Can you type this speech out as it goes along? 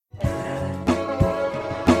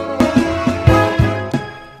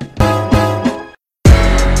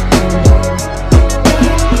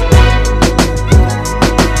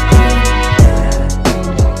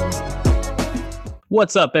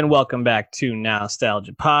What's up, and welcome back to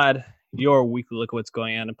Nostalgia Pod, your weekly look at what's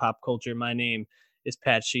going on in pop culture. My name is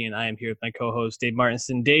Pat Sheehan. I am here with my co-host Dave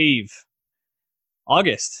Martinson. Dave,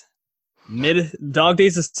 August, mid dog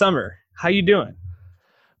days of summer. How you doing?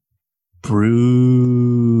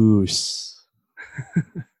 Bruce.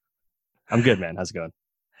 I'm good, man. How's it going?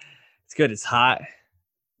 It's good. It's hot.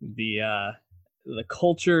 The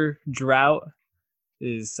culture drought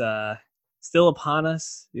is still upon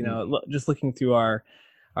us. You know, just looking through our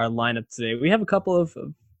lineup today, we have a couple of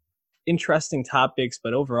interesting topics,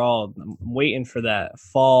 but overall, I'm waiting for that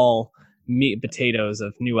fall meat and potatoes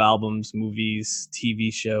of new albums, movies,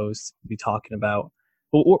 TV shows to be talking about.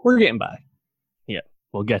 But we're getting by. Yeah,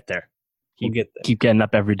 we'll get there. We'll get there. Keep getting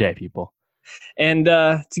up every day, people. And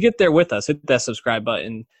to get there with us, hit that subscribe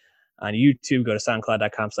button on YouTube. Go to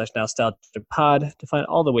soundcloud.com/nostalgiapod to find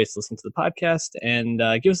all the ways to listen to the podcast, and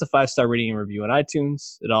give us a 5-star rating and review on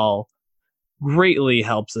iTunes. It all greatly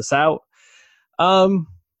helps us out. Why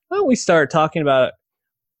don't we start talking about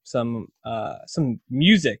some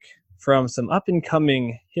music from some up and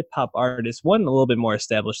coming hip hop artists? One a little bit more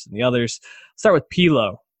established than the others. Start with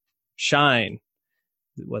P-Lo, Shine.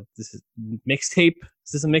 What this is, mixtape?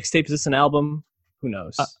 Is this a mixtape? Is this an album? Who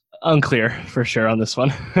knows? Unclear for sure on this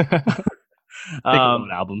one.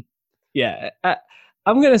 An album. Yeah,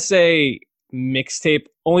 I'm gonna say mixtape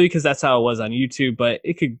only because that's how it was on YouTube, but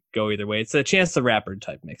it could go either way. It's a Chance the Rapper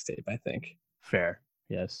type mixtape, I think. Fair,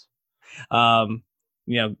 yes. P-Lo,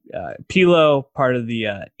 part of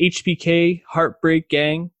the HBK Heartbreak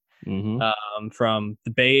Gang, from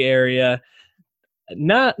the Bay Area.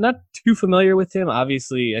 Not too familiar with him.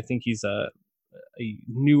 Obviously, I think he's a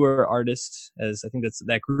newer artist, as I think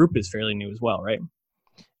that group is fairly new as well, right?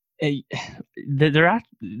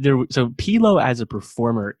 So P-Lo as a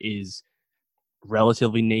performer is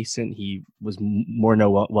relatively nascent. He was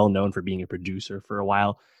well known for being a producer for a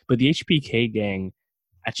while, but the HBK gang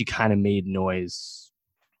actually kind of made noise,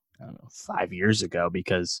 I don't know, 5 years ago,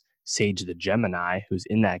 because Sage the Gemini, who's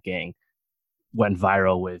in that gang, went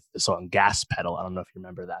viral with the song Gas Pedal. I don't know if you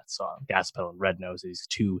remember that song, Gas Pedal and Red Nose. These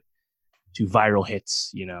two viral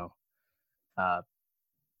hits,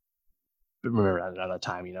 remember at that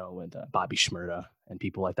time, with Bobby Shmurda and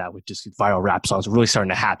people like that, with just viral rap songs really starting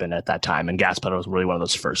to happen at that time. And Gas Pedal was really one of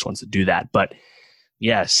those first ones to do that. But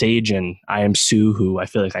yeah, Sage and I Am Sue, who I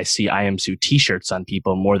feel like I see I Am Sue t-shirts on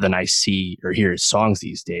people more than I see or hear his songs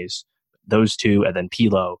these days. Those two, and then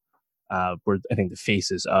P-Lo, were, I think, the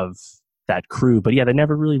faces of that crew. But yeah, they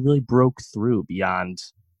never really broke through beyond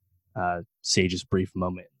Sage's brief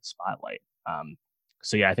moment in the spotlight.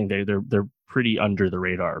 So yeah, I think they're pretty under the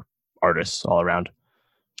radar artists all around.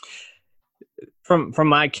 From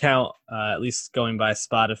my count, at least going by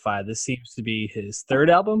Spotify, this seems to be his third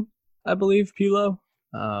album, I believe. P-Lo,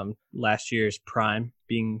 last year's Prime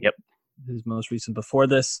being his most recent before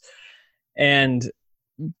this, and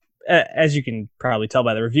as you can probably tell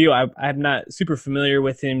by the review, I'm not super familiar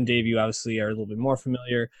with him. Dave, you obviously are a little bit more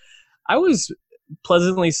familiar. I was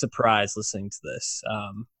pleasantly surprised listening to this.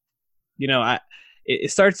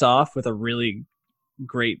 It starts off with a really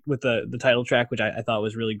great, with the title track, which I thought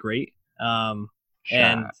was really great. And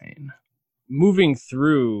moving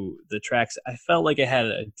through the tracks, I felt like it had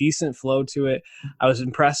a decent flow to it. I was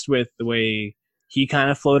impressed with the way he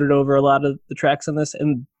kind of floated over a lot of the tracks on this.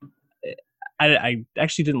 And I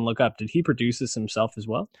actually didn't look up. Did he produce this himself as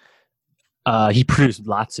well? He produced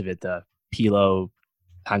lots of it. The P-Lo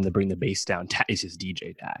Time to Bring the Bass Down is his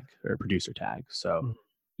DJ tag or producer tag. So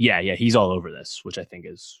yeah, he's all over this, which I think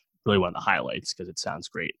is really one of the highlights because it sounds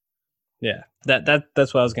great. Yeah,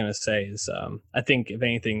 that's what I was gonna say. Is I think if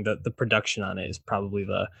anything, the production on it is probably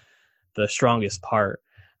the strongest part.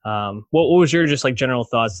 What was your just like general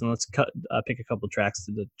thoughts? And let's pick a couple tracks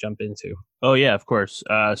to jump into. Oh yeah, of course.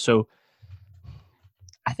 So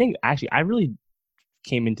I think actually I really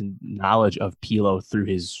came into knowledge of P-Lo through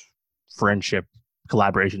his friendship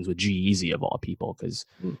collaborations with G-Eazy of all people, because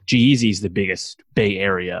G-Eazy is the biggest Bay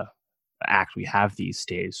Area act we have these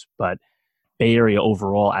days, but Bay Area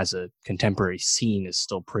overall as a contemporary scene is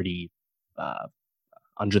still pretty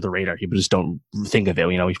under the radar. People just don't think of it.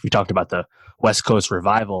 We talked about the West Coast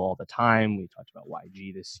revival all the time. We talked about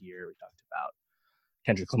YG this year. We talked about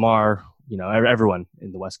Kendrick Lamar, everyone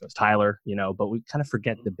in the West Coast, Tyler, but we kind of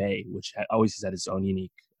forget the Bay, which always has had its own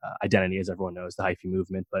unique identity, as everyone knows, the hyphy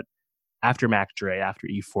movement. But after Mac Dre, after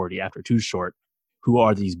E40, after Too Short, who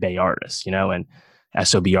are these Bay artists, And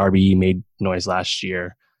SOBRB made noise last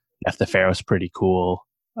year. F the Pharaoh's pretty cool.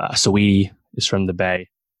 Saweetie is from the Bay.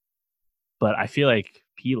 But I feel like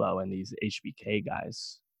P-Lo and these HBK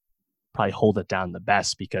guys probably hold it down the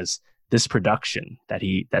best because this production that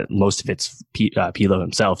most of it's Pilo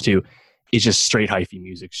himself too, is just straight hyphy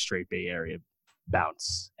music, straight Bay Area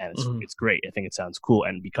bounce, and it's great. I think it sounds cool,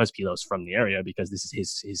 and because Pilo's from the area, because this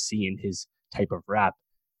is his scene, his type of rap,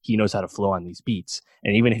 he knows how to flow on these beats.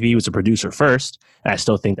 And even if he was a producer first, and I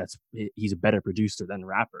still think he's a better producer than a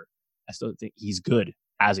rapper, I still think he's good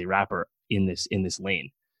as a rapper in this lane.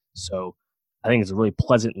 So I think it's a really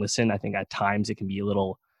pleasant listen. I think at times it can be a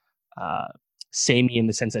little samey in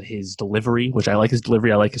the sense that his delivery, which I like his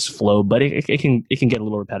delivery, I like his flow, but it can get a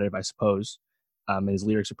little repetitive, I suppose. And his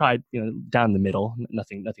lyrics are probably down the middle,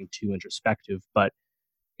 nothing too introspective, but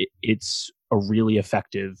it's a really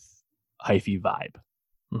effective hyphy vibe,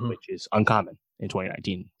 which is uncommon in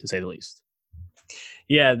 2019, to say the least.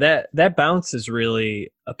 Yeah, that bounce is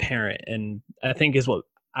really apparent, and I think is what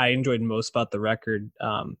I enjoyed most about the record.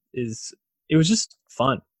 Is it was just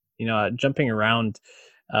fun, jumping around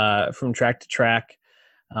from track to track.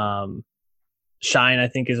 Shine, I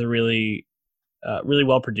think, is a really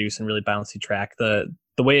well produced and really bouncy track. The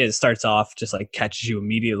way it starts off just like catches you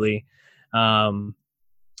immediately.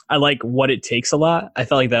 I like What It Takes a lot. I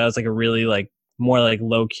felt like that was like a really like more like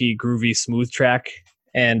low key, groovy, smooth track.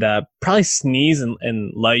 And probably Sneeze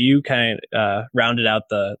and Love You kind of rounded out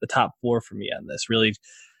the top 4 for me on this. Really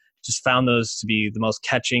just found those to be the most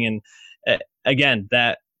catching. And again,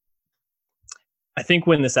 that I think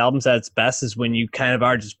when this album's at its best is when you kind of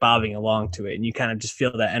are just bobbing along to it and you kind of just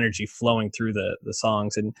feel that energy flowing through the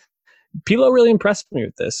songs. And Pilo really impressed me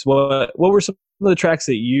with this. What were some of the tracks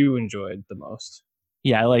that you enjoyed the most?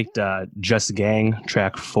 Yeah, I liked Just Gang,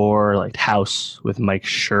 track 4, like House with Mike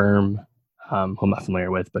Sherm, who I'm not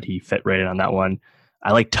familiar with, but he fit right in on that one.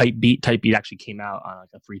 I like Type Beat. Type Beat actually came out on like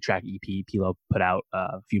a 3-track EP Pilo put out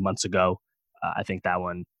a few months ago. I think that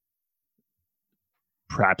one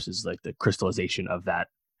perhaps is like the crystallization of that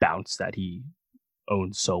bounce that he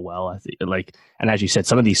owns so well. I think, like, and as you said,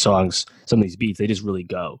 some of these songs, some of these beats, they just really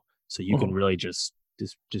go. So you can really just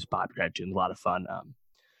bob your head to. A lot of fun.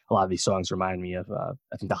 A lot of these songs remind me of,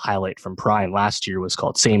 I think the highlight from Prime last year was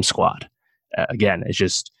called Same Squad. Again, it's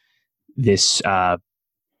just this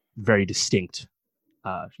very distinct,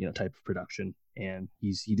 type of production, and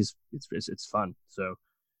it's fun. So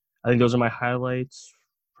I think those are my highlights.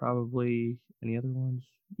 Probably any other ones?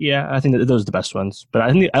 Yeah, I think that those are the best ones. But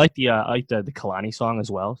I think I like the Kalani song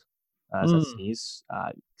as well. As that Sneeze.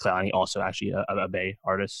 Kalani also actually a Bay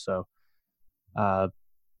artist. So, Pilo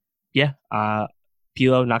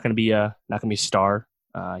not gonna be a star.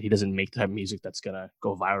 He doesn't make the type of music that's gonna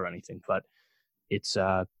go viral or anything. But it's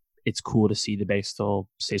cool to see the Bay still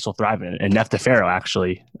thriving. And Nef DeFaro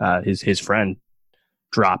actually, his friend,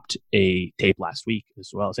 dropped a tape last week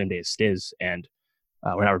as well, same day as Stiz, and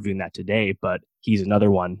we're not reviewing that today, but he's another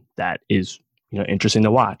one that is interesting to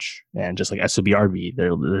watch. And just like SOBRB,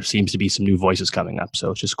 there seems to be some new voices coming up, so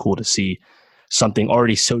it's just cool to see something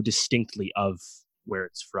already so distinctly of where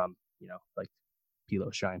it's from, like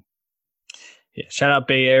Pilo Shine. Yeah, shout out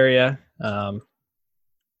Bay Area.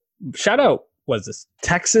 Shout out, what's this,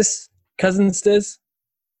 Texas cousin Stiz?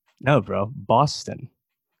 No, bro, Boston.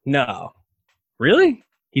 No, really?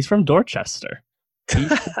 He's from Dorchester.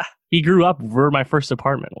 He grew up where my first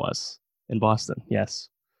apartment was, in Boston. Yes.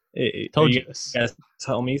 Told you this. Guys,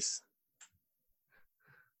 homies?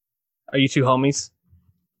 Are you two homies?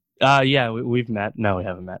 Yeah, we've met. No, we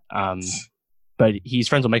haven't met. But he's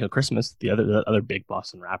friends with Michael Christmas, the other big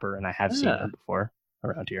Boston rapper, and I have seen him before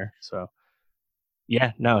around here. So,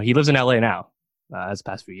 yeah, no, he lives in LA now, as the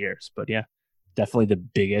past few years. But yeah, definitely the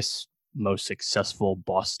biggest, most successful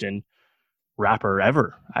Boston rapper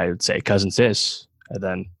ever, I would say. Cousin Sis. And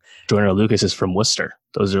then Joyner Lucas is from Worcester.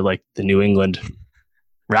 Those are like the New England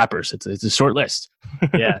rappers. It's a short list.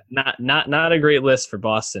 Yeah, not a great list for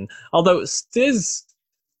Boston. Although Stiz,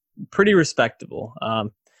 pretty respectable.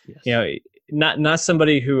 Yes. Not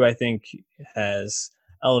somebody who I think has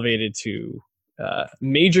elevated to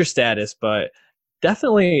major status, but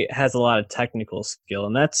definitely has a lot of technical skill,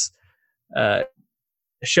 and that's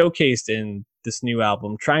showcased in this new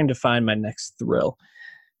album, Trying to Find My Next Thrill.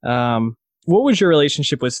 What was your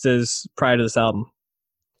relationship with Stiz prior to this album?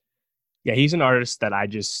 Yeah, he's an artist that I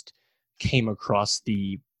just came across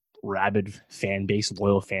the rabid fan base,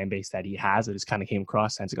 loyal fan base that he has. I just kind of came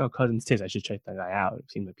across and I was like, oh, Cousin Stiz, I should check that guy out. It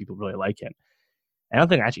seems like people really like him. I don't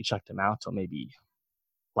think I actually checked him out until maybe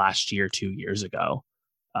last year, 2 years ago.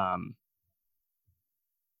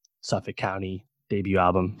 Suffolk County debut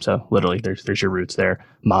album. So literally there's your roots there.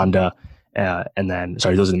 Manda. And then,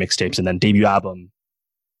 sorry, those are the mixtapes. And then debut album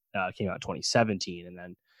came out in 2017, and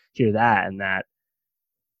then hear that, and that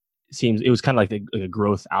it was kind of like a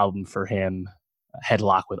growth album for him.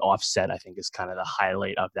 Headlock with Offset, I think, is kind of the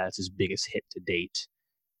highlight of that. It's his biggest hit to date.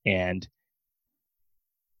 And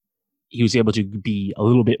he was able to be a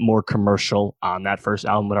little bit more commercial on that first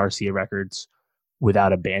album with RCA Records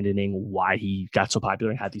without abandoning why he got so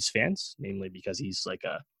popular and had these fans, namely because he's like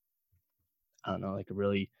a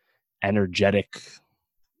really energetic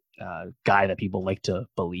guy that people like to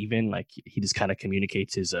believe in. Like he just kind of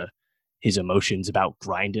communicates his emotions about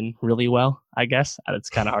grinding really well, I guess. It's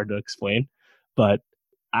kind of hard to explain, but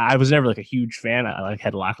I was never like a huge fan. I like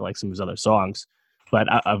Headlock, I like some of his other songs, but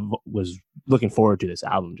I was looking forward to this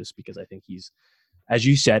album just because I think he's, as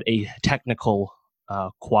you said, a technical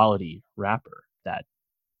quality rapper that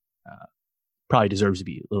probably deserves to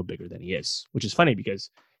be a little bigger than he is, which is funny because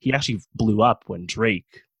he actually blew up when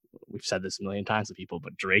Drake, we've said this a million times to people,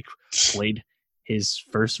 but Drake played his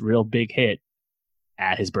first real big hit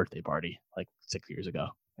at his birthday party like 6 years ago.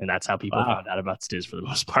 And that's how people found out about Stiz for the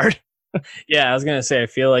most part. Yeah, I was going to say, I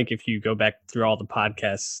feel like if you go back through all the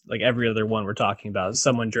podcasts, like every other one we're talking about,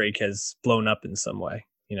 someone Drake has blown up in some way,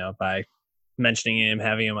 by mentioning him,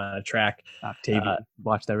 having him on a track. Octavian,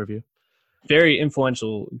 watch that review. Very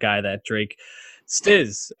influential guy, that Drake.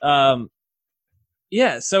 Stiz.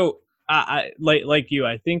 Yeah, so I like you,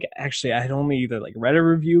 I think actually I had only either like read a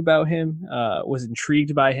review about him, was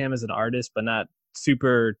intrigued by him as an artist, but not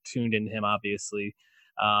super tuned into him, obviously.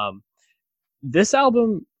 This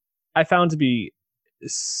album I found to be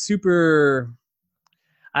super.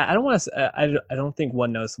 I don't want to. I don't think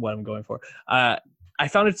one knows what I'm going for. I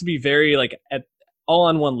found it to be very like at all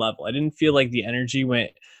on one level. I didn't feel like the energy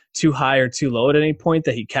went too high or too low at any point.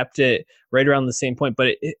 That he kept it right around the same point,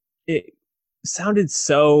 but it sounded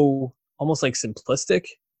so almost like simplistic.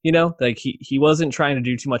 Like he wasn't trying to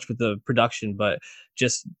do too much with the production, but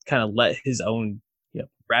just kind of let his own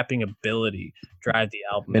rapping ability drive the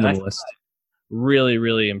album. Minimalist. Really,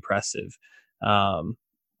 really impressive.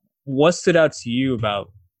 What stood out to you about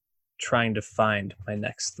trying to find my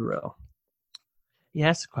next thrill? Yeah,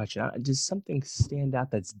 that's the question. Does something stand out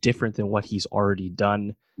that's different than what he's already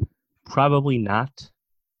done? Probably not.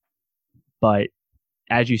 But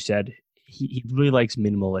as you said, he really likes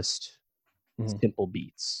minimalist, simple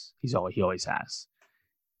beats. He always has.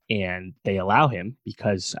 And they allow him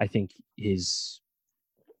because I think his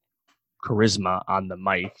charisma on the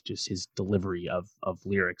mic, just his delivery of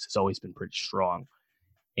lyrics has always been pretty strong.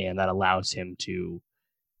 And that allows him to,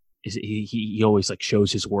 he always like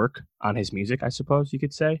shows his work on his music, I suppose you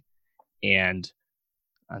could say. And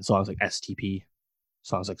on songs like STP,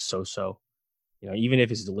 songs like So-So, even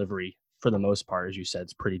if his delivery for the most part, as you said,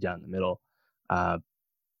 is pretty down the middle,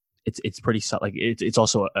 it's pretty like it's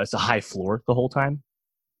also it's a high floor the whole time.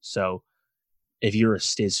 So if you're a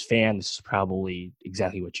Stiz fan, this is probably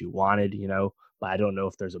exactly what you wanted, but I don't know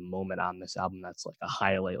if there's a moment on this album that's like a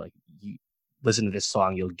highlight, like you listen to this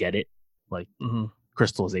song, you'll get it, like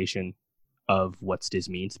crystallization of what Stiz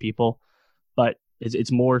means to people. But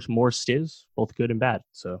it's more Stiz, both good and bad.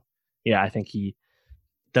 So yeah, I think he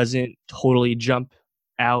doesn't totally jump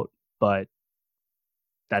out, but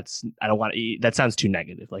that sounds too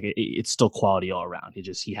negative. Like it's still quality all around.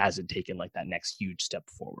 He hasn't taken like that next huge step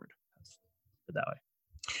forward. That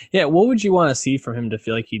way. Yeah, what would you want to see from him to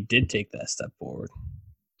feel like he did take that step forward?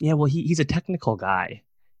 Yeah, well, he's a technical guy,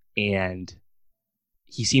 and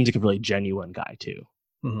he seems like a really genuine guy too.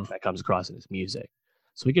 That comes across in his music.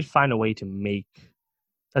 So we could find a way to make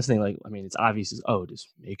that's the thing. Like, I mean, it's obvious as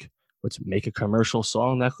let's make a commercial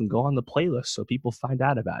song that can go on the playlist so people find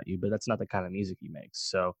out about you. But that's not the kind of music he makes.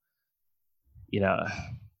 So,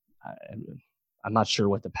 I'm not sure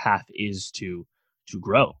what the path is to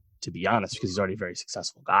grow, to be honest, because he's already a very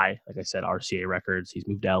successful guy. Like I said, RCA Records, he's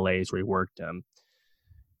moved to LA, is where he worked.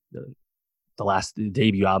 The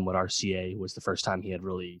debut album with RCA was the first time he had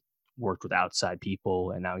really worked with outside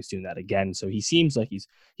people, and now he's doing that again. So he seems like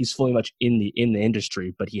he's fully much in the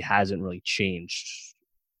industry, but he hasn't really changed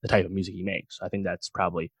the type of music he makes. So I think that's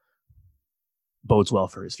probably bodes well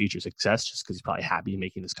for his future success, just because he's probably happy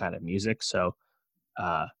making this kind of music. So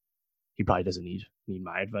he probably doesn't need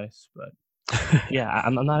my advice, but yeah,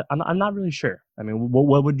 I'm not really sure. I mean,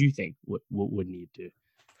 what would you think would need to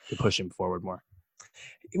push him forward more?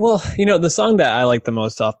 Well, the song that I like the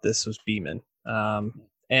most off this was Beeman.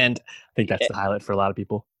 And I think that's the highlight for a lot of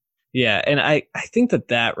people. Yeah, and I think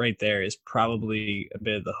that right there is probably a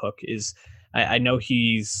bit of the hook. Is I know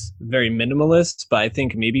he's very minimalist, but I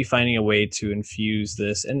think maybe finding a way to infuse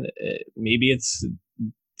this, and maybe it's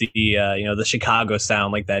the the Chicago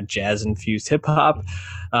sound, like that jazz infused hip hop.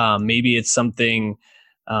 Maybe it's something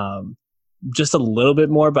just a little bit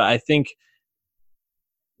more, but I think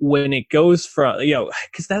when it goes from,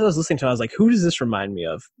 because as I was listening to it, I was like, who does this remind me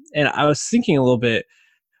of? And I was thinking a little bit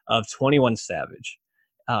of 21 Savage,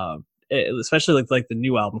 especially like the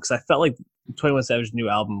new album, because I felt like 21 Savage's new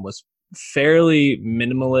album was fairly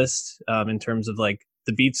minimalist in terms of like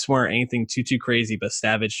the beats weren't anything too crazy, but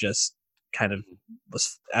Savage just kind of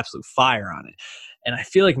was absolute fire on it. And I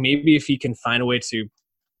feel like maybe if he can find a way to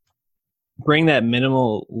bring that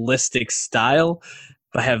minimalistic style,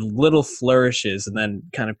 but have little flourishes, and then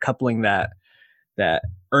kind of coupling that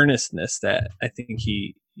earnestness that I think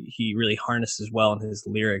he really harnesses well in his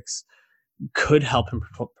lyrics, could help him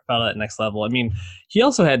propel that next level. I mean, he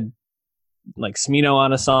also had like Smino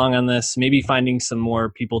on a song on this. Maybe finding some more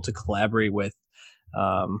people to collaborate with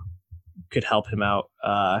could help him out.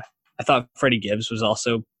 I thought Freddie Gibbs was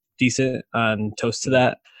also decent on Toast to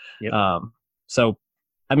That. Yep. So,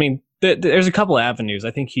 I mean, there's a couple avenues.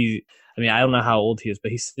 I think I don't know how old he is,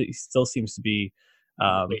 but he still seems to be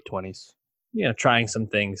late 20s. Trying some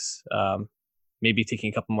things. Maybe taking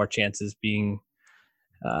a couple more chances. Being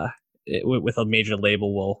with a major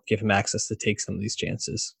label will give him access to take some of these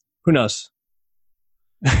chances. Who knows?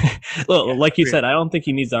 Well, like you said, I don't think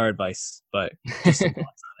he needs our advice, but just some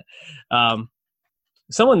thoughts on it.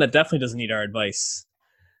 Someone that definitely doesn't need our advice.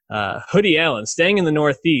 Hoodie Allen, staying in the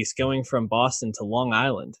Northeast, going from Boston to Long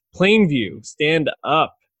Island. Plainview, stand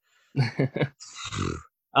up. New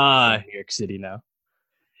York City now.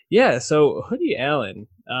 Yeah, so Hoodie Allen,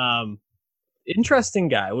 interesting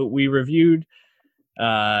guy. We reviewed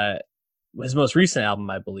his most recent album,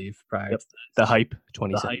 I believe, prior to The Hype,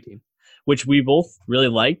 2017. The Hype, which we both really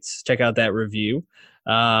liked. Check out that review.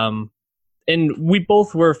 And we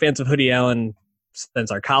both were fans of Hoodie Allen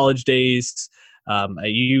since our college days.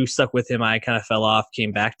 You stuck with him. I kind of fell off,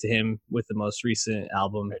 came back to him with the most recent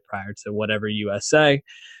album prior to Whatever USA.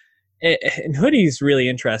 And Hoodie's really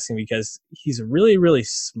interesting because he's a really, really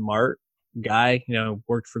smart guy.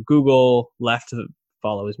 Worked for Google, left to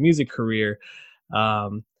follow his music career.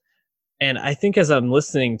 And I think as I'm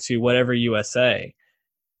listening to Whatever USA,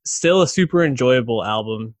 still a super enjoyable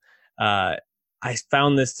album. I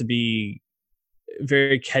found this to be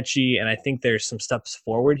very catchy, and I think there's some steps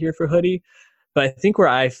forward here for Hoodie. But I think where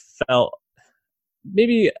I felt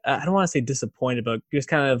maybe, I don't want to say disappointed, but just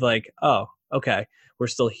kind of like, oh, okay, we're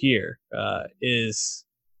still here, is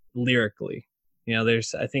lyrically.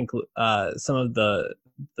 There's, I think, some of the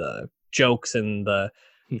jokes and the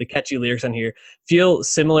catchy lyrics on here feel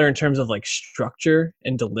similar in terms of like structure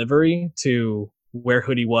and delivery to where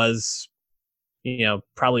Hoodie was,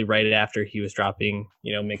 probably right after he was dropping,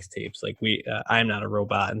 mixtapes like I'm Not a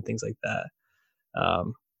Robot and things like that.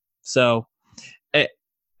 So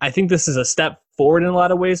I think this is a step forward in a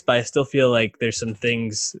lot of ways, but I still feel like there's some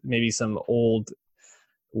things, maybe some old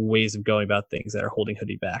ways of going about things that are holding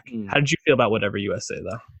Hoodie back. How did you feel about Whatever USA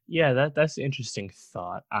though? Yeah, that's an interesting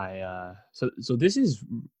thought. So this is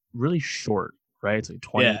really short, right? It's like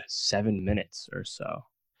 27 minutes or so.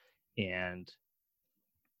 And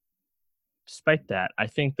despite that, I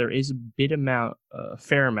think there is a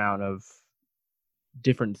fair amount of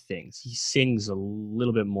different things. He sings a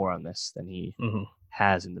little bit more on this than he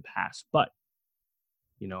has in the past, but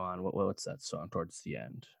on what's that song towards the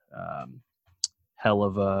end? Hell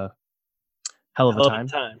of a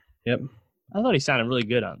time. Yep. I thought he sounded really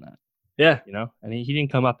good on that. Yeah. And he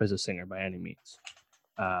didn't come up as a singer by any means.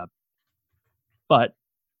 But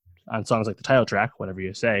on songs like the title track, Whatever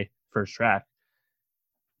You Say, first track,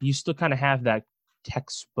 you still kind of have that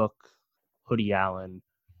textbook Hoodie Allen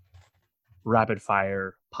rapid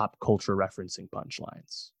fire pop culture referencing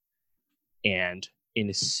punchlines. And in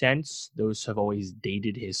a sense, those have always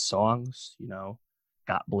dated his songs,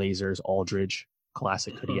 Got Blazers, Aldridge,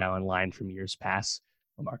 classic Hoodie Allen line from years past.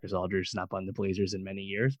 Marcus Aldridge has not been the Blazers in many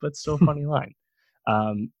years, but still a funny line.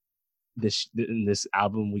 In this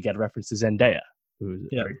album, we get a reference to Zendaya, who's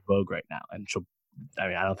very vogue right now. And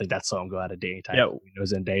I don't think that song will go out of date anytime. Yeah. We know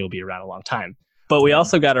Zendaya will be around a long time. But we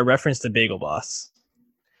also got a reference to Bagel Boss.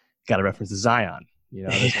 Got a reference to Zion.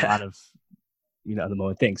 There's a lot of, the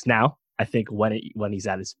moment things. Now, I think when he's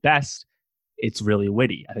at his best, it's really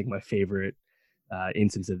witty. I think my favorite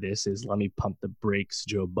instance of this is Let Me Pump the Brakes,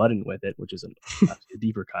 Joe Budden with it, which is a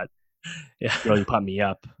deeper cut. Yeah, Girl, You Pump Me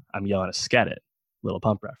Up, I'm Yelling to Sket It. Little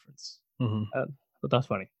Pump reference. But that's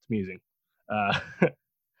funny. It's amusing.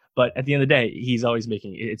 But at the end of the day, he's always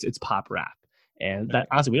making it's pop rap. And that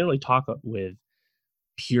honestly, we don't really talk with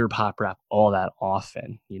pure pop rap all that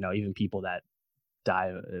often. Even people that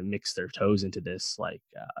mix their toes into this, like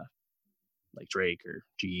Drake or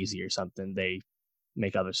G-Eazy or something, they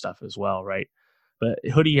make other stuff as well, right? But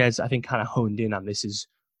Hoodie has, I think, kind of honed in on this is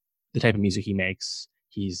the type of music he makes.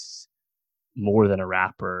 He's more than a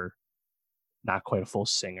rapper, not quite a full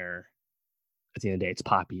singer. At the end of the day, it's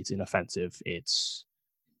poppy, it's inoffensive, it's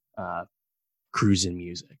cruising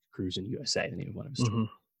music, cruising USA, the name of one of his tours.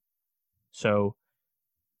 So,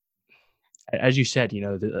 as you said,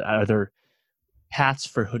 are there paths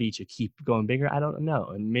for Hoodie to keep going bigger? I don't know,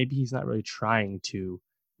 and maybe he's not really trying to.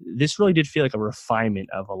 This really did feel like a refinement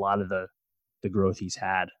of a lot of the growth he's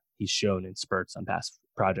shown in spurts on past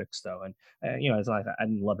projects, though. And it's not like I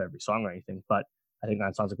didn't love every song or anything, but I think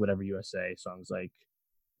that songs like Whatever USA, songs like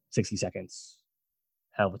 60 Seconds,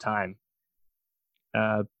 Hell of a Time.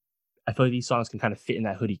 I feel like these songs can kind of fit in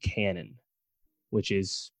that Hoodie canon, which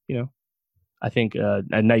is, I think a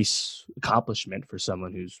nice accomplishment for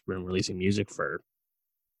someone who's been releasing music for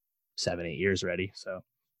 7-8 years already. So,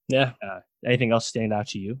 yeah. Anything else stand out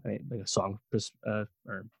to you? Like a song or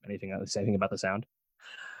anything else? Anything about the sound?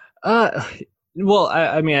 Well,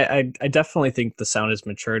 I definitely think the sound has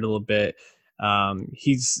matured a little bit.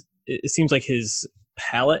 It seems like his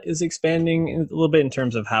palette is expanding a little bit in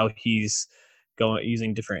terms of how he's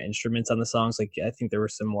using different instruments on the songs. Like, I think there were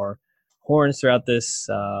some more horns throughout this.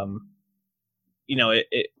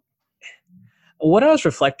 What I was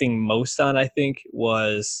reflecting most on, I think,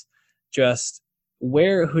 was just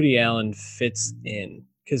where Hoodie Allen fits in.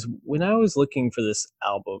 Because when I was looking for this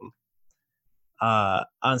album on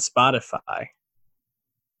Spotify,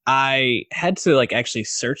 I had to actually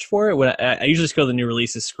search for it. When I usually just go to the new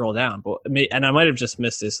releases, scroll down, and I might have just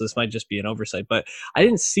missed this. So this might just be an oversight, but I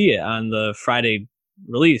didn't see it on the Friday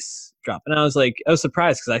release drop, and I was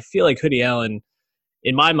surprised because I feel like Hoodie Allen,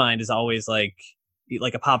 in my mind, is always like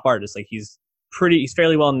a pop artist. Like he's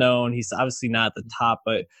fairly well known. He's obviously not at the top,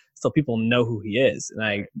 but still people know who he is.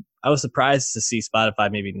 And I was surprised to see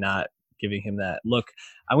Spotify maybe not giving him that look.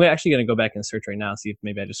 I'm actually going to go back and search right now and see if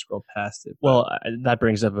maybe I just scrolled past it. Well, that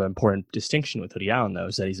brings up an important distinction with Hoodie Allen, though,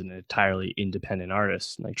 is that he's an entirely independent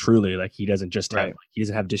artist. Truly, he doesn't just have he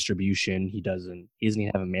doesn't have distribution. He doesn't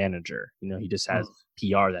even have a manager. He just has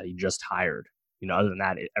PR that he just hired. Other than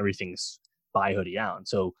that, everything's by Hoodie Allen.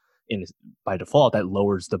 So by default, that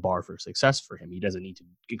lowers the bar for success for him. He doesn't need to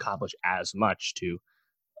accomplish as much to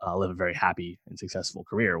live a very happy and successful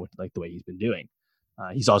career with the way he's been doing.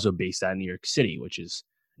 He's also based out of New York City, which is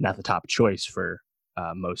not the top choice for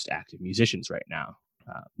most active musicians right now.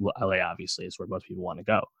 LA obviously is where most people want to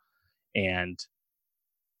go. And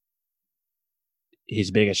his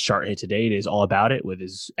biggest chart hit to date is All About It with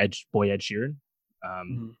his Ed Sheeran.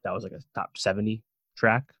 That was a top 70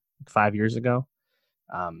 track 5 years ago.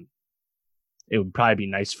 It would probably be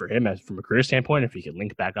nice for him from a career standpoint if he could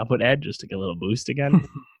link back up with Ed just to get a little boost again.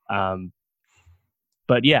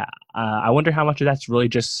 But yeah, I wonder how much of that's really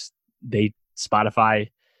just Spotify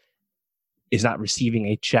is not receiving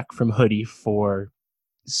a check from Hoodie for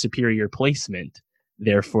superior placement,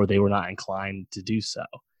 therefore they were not inclined to do so.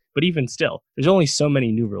 But even still, there's only so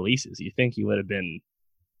many new releases. You think he would have been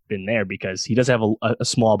there because he does have a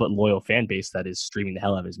small but loyal fan base that is streaming the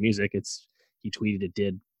hell out of his music. He tweeted it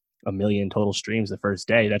did 1 million total streams the first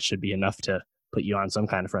day. That should be enough to put you on some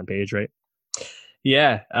kind of front page, right?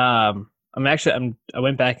 Yeah. I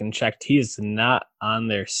went back and checked. He is not on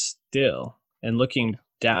there still. And looking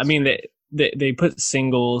down, I mean, they put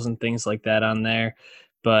singles and things like that on there,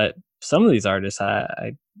 but some of these artists,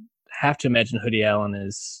 I have to imagine Hoodie Allen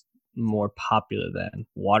is more popular than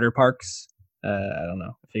Waterparks. I don't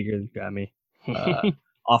know. I figured you got me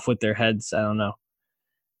off with their heads. I don't know.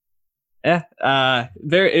 Yeah,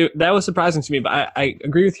 that was surprising to me, but I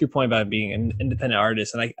agree with your point about being an independent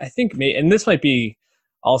artist, and I think and this might be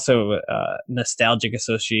also a nostalgic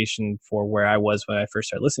association for where I was when I first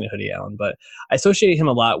started listening to Hoodie Allen, but I associate him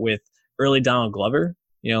a lot with early Donald Glover,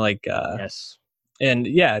 yes, and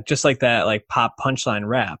yeah, just like that, pop punchline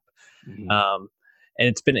rap. And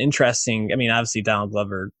it's been interesting. I mean, obviously Donald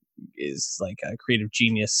Glover is a creative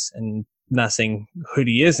genius, and not saying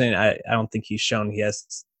Hoodie isn't. I don't think he's shown he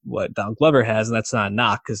has what Donald Glover has, and that's not a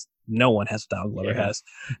knock because no one has what Donald Glover has.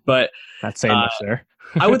 But not saying much there.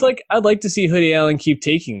 I'd like to see Hoodie Allen keep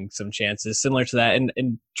taking some chances similar to that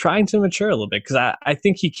and trying to mature a little bit, because I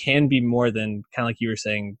think he can be more than, kind of like you were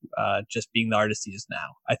saying, just being the artist he is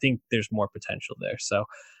now. I think there's more potential there. So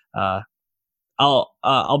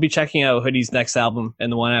I'll be checking out Hoodie's next album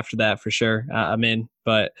and the one after that for sure. I'm in,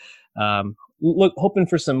 but hoping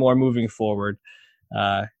for some more moving forward.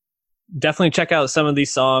 Definitely check out some of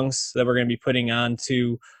these songs that we're going to be putting on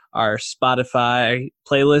to our Spotify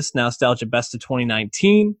playlist, Nostalgia Best of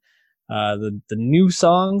 2019. The new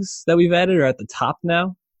songs that we've added are at the top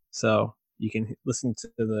now, so you can listen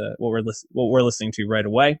to what we're listening to right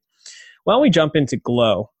away. Why don't we jump into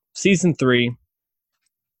Glow Season 3?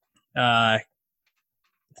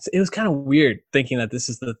 it was kind of weird thinking that this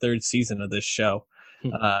is the third season of this show.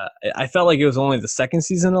 Hmm. I felt like it was only the second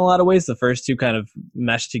season in a lot of ways. The first two kind of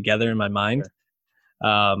meshed together in my mind.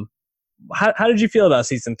 How did you feel about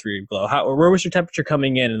season 3 of Glow? Where was your temperature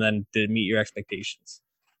coming in, and then did it meet your expectations?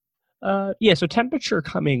 So temperature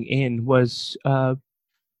coming in was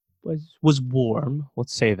warm.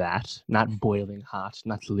 Let's say that, not boiling hot,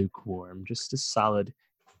 not lukewarm, just a solid,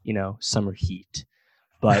 summer heat.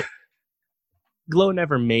 But Glow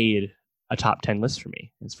never made a top 10 list for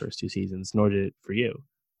me in its first 2 seasons, nor did it for you.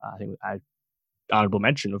 I think honorable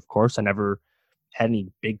mention, of course. I never had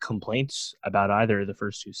any big complaints about either of the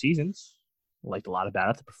first 2 seasons. I liked a lot about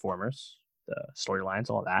it, the performers, the storylines,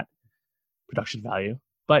 all that, production value.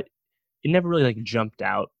 But it never really like jumped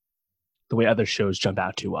out the way other shows jump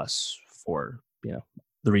out to us for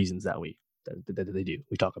the reasons that they do.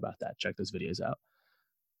 We talk about that. Check those videos out.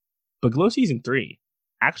 But Glow season 3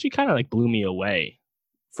 actually kind of like blew me away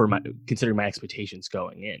for considering my expectations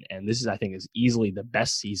going in. And this is, I think, is easily the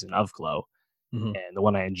best season of Glow, and the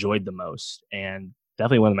one I enjoyed the most, and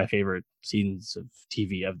definitely one of my favorite seasons of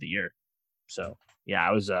TV of the year. So yeah,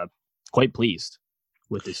 I was quite pleased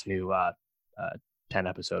with this new 10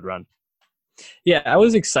 episode run. Yeah, I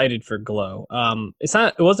was excited for Glow.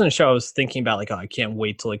 It wasn't a show I was thinking about like, oh, I can't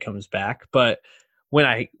wait till it comes back. But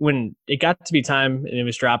when it got to be time and it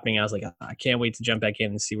was dropping, I was like, oh, I can't wait to jump back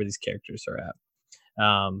in and see where these characters are at.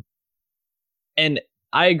 And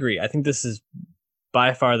I agree. I think this is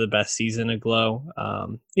by far the best season of Glow.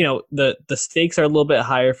 The stakes are a little bit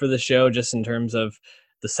higher for the show, just in terms of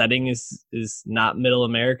the setting is not Middle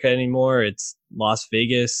America anymore. It's Las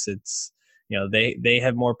Vegas. It's they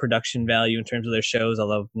have more production value in terms of their shows,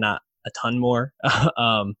 although not a ton more.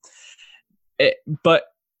 But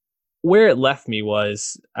where it left me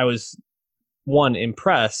was I was, one,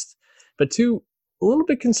 impressed, but two, a little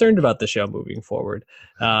bit concerned about the show moving forward.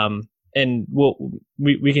 And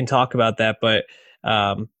we can talk about that, but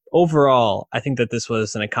overall, I think that this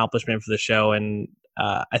was an accomplishment for the show, and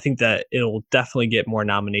I think that it'll definitely get more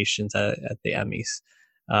nominations at the Emmys.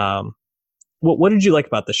 What did you like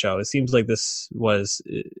about the show? It seems like this was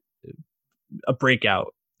a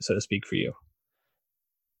breakout, so to speak, for you.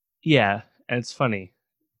 Yeah, and it's funny.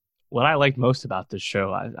 What I liked most about this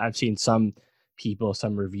show, I've seen some people,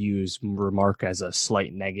 some reviews remark as a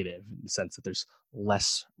slight negative in the sense that there's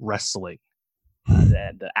less wrestling.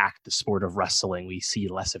 The sport of wrestling, we see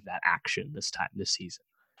less of that action this season.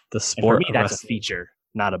 The sport, and for me, that's wrestling. A feature,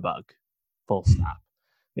 not a bug. Full stop.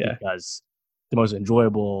 Yeah. Because the most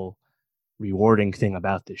enjoyable, rewarding thing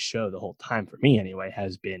about this show the whole time, for me anyway,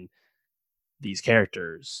 has been these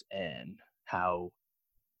characters and how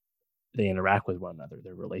they interact with one another,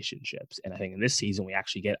 their relationships. And I think in this season, we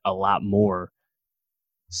actually get a lot more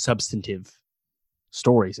substantive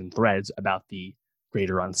stories and threads about the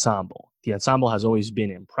greater ensemble. The ensemble has always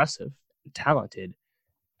been impressive and talented,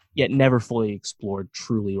 yet never fully explored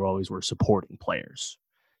truly, or always were supporting players.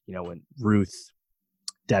 When Ruth,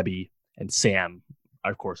 Debbie, and Sam,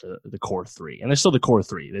 of course, are the core 3. And they're still the core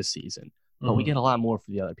 3 this season. But we get a lot more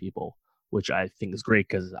for the other people, which I think is great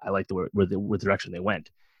because I like where the direction they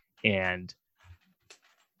went. And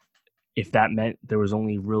if that meant there was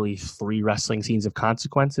only really 3 wrestling scenes of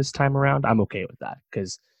consequence this time around, I'm okay with that,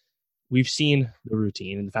 because we've seen the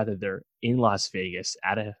routine and the fact that they're in Las Vegas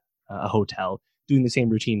at a hotel doing the same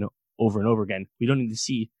routine over and over again. We don't need to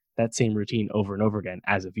see that same routine over and over again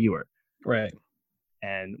as a viewer. Right.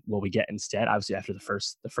 And what we get instead, obviously after the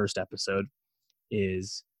first episode,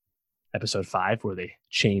 is episode 5, where they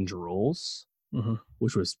change rules,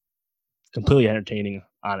 which was completely entertaining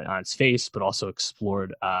on its face, but also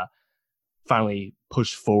explored, finally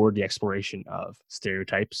pushed forward the exploration of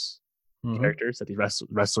stereotypes, characters that these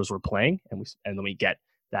wrestlers were playing, and then we get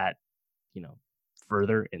that,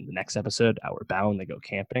 further in the next episode, Outward Bound. They go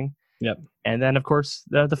camping. Yep. And then of course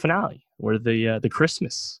the finale, where the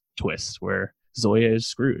Christmas twist, where Zoya is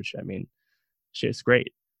Scrooge. I mean, shit's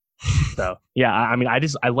great. So yeah,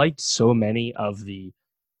 I liked so many of the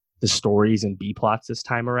stories and B plots this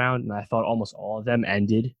time around, and I thought almost all of them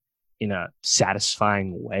ended in a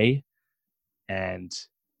satisfying way. And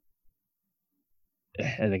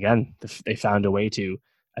again, they found a way to,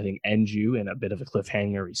 I think, end you in a bit of a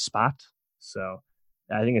cliffhanger spot. So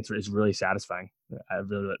I think it's really satisfying. I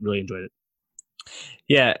really, really enjoyed it.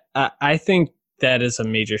 Yeah, I think that is a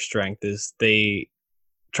major strength, is they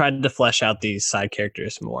tried to flesh out these side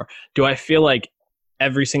characters more. Do I feel like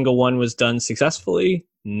every single one was done successfully?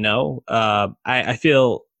 No. I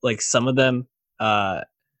feel like some of them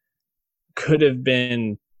could have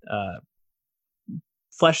been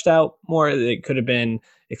fleshed out more. It could have been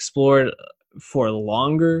explored for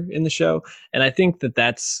longer in the show. And I think that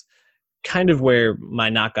that's kind of where my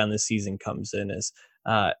knock on this season comes in is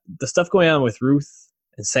the stuff going on with Ruth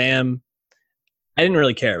and Sam. I didn't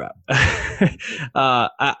really care about.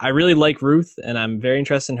 I really like Ruth, and I'm very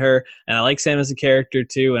interested in her, and I like Sam as a character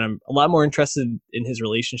too, and I'm a lot more interested in his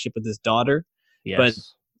relationship with his daughter. Yes. But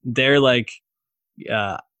they're like,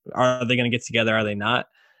 are they going to get together? Are they not?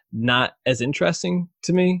 Not as interesting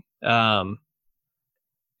to me. And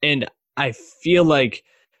I feel like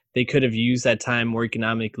they could have used that time more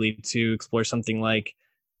economically to explore something like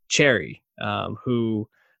Cherry, who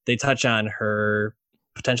they touch on her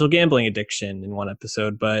potential gambling addiction in one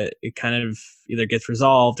episode, but it kind of either gets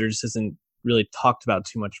resolved or just isn't really talked about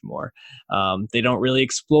too much more. They don't really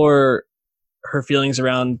explore her feelings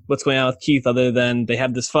around what's going on with Keith other than they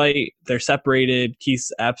have this fight, they're separated,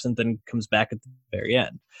 Keith's absent, then comes back at the very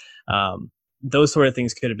end. Those sort of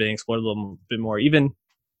things could have been explored a little bit more. Even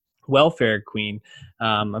Welfare Queen,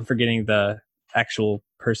 I'm forgetting the actual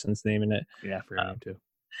person's name in it. Yeah, I forgot too.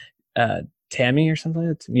 Tammy or something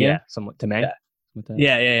like that. Yeah, somewhat Tammy.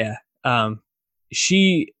 Yeah.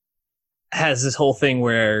 She has this whole thing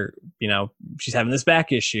where, she's having this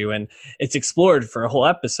back issue and it's explored for a whole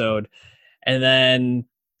episode. And then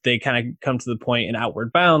they kind of come to the point in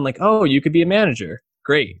Outward Bound, like, oh, you could be a manager.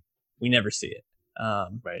 Great. We never see it.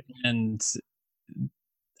 Right. And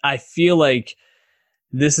I feel like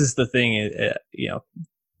this is the thing,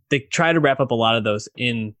 they try to wrap up a lot of those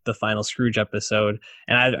in the final Scrooge episode.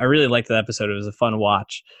 And I really liked that episode. It was a fun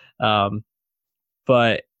watch.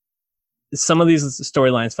 But some of these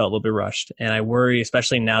storylines felt a little bit rushed. And I worry,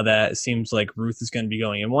 especially now that it seems like Ruth is going to be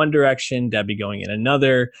going in one direction, Debbie going in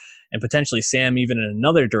another, and potentially Sam even in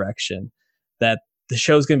another direction, that the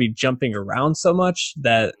show's going to be jumping around so much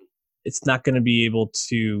that it's not going to be able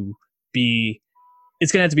to be,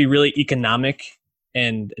 it's going to have to be really economic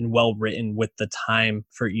and well written with the time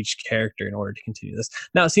for each character in order to continue this.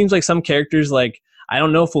 Now, it seems like some characters, like, I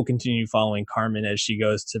don't know if we'll continue following Carmen as she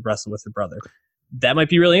goes to wrestle with her brother. That might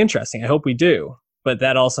be really interesting. I hope we do. But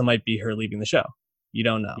that also might be her leaving the show. You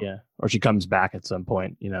don't know. Yeah. Or she comes back at some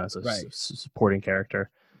point, as a supporting character.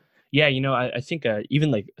 Yeah, I think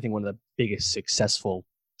even I think one of the biggest successful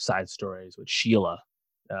side stories with Sheila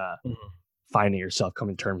finding herself,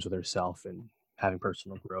 coming to terms with herself and having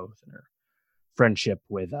personal growth, and her friendship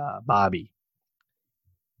with Bobby.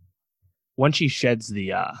 Once she sheds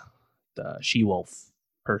the she-wolf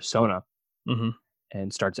persona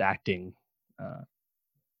and starts acting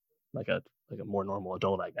like a more normal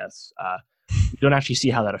adult, I guess, you don't actually see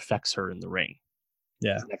how that affects her in the ring.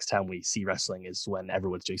 Yeah. The next time we see wrestling is when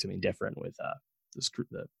everyone's doing something different with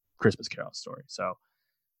the Christmas Carol story. So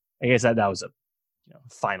I guess that was a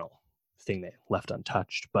final thing they left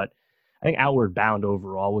untouched. But I think Outward Bound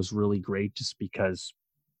overall was really great, just because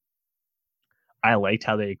I liked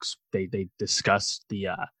how they discussed the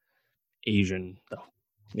Asian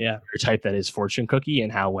type that is Fortune Cookie,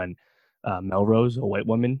 and how when Melrose, a white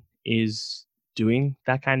woman, is doing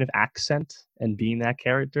that kind of accent and being that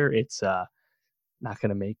character, it's not going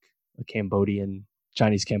to make a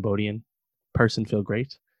Chinese Cambodian person feel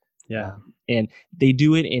great. Yeah. And they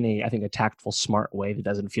do it in I think a tactful, smart way that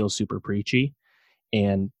doesn't feel super preachy,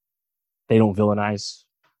 and they don't villainize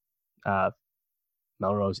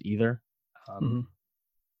Melrose either. And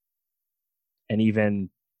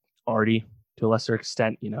even Artie, to a lesser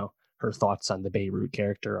extent, her thoughts on the Beirut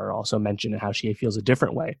character are also mentioned, and how she feels a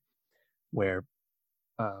different way, where,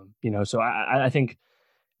 so I think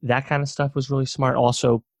that kind of stuff was really smart.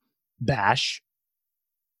 Also, Bash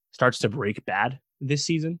starts to break bad this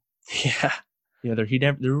season. Yeah. There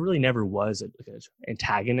really never was an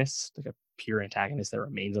antagonist, like a pure antagonist that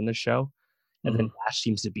remains on the show. And then Bash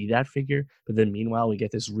seems to be that figure. But then meanwhile, we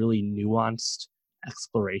get this really nuanced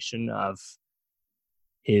exploration of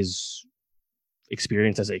his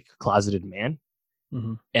experience as a closeted man.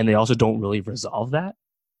 And they also don't really resolve that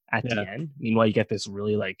at the end. Meanwhile, you get this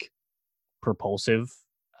really propulsive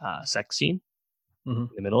sex scene in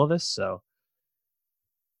the middle of this. So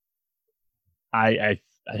I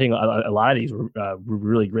think a lot of these were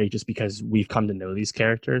really great, just because we've come to know these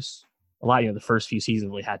characters a lot. The first few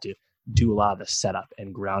seasons really had to do a lot of the setup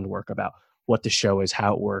and groundwork about what the show is,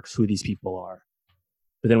 how it works, who these people are.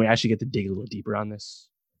 But then we actually get to dig a little deeper on this.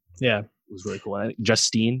 Yeah. It was really cool. And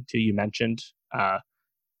Justine, too, you mentioned,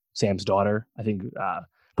 Sam's daughter. I think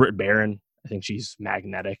Britt Baron, I think she's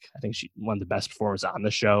magnetic. I think she's one of the best performers on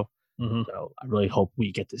the show. So I really hope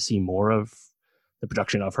we get to see more of the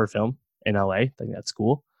production of her film in LA. I think that's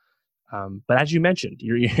cool. But as you mentioned,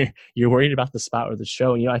 you're worried about the spot or the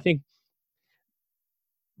show. And, I think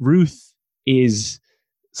Ruth is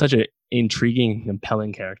such an intriguing,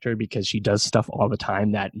 compelling character because she does stuff all the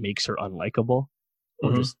time that makes her unlikable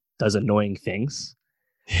or just does annoying things.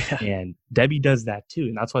 Yeah. And Debbie does that too.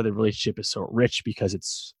 And that's why the relationship is so rich, because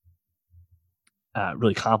it's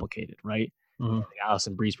really complicated, right? Mhm. I think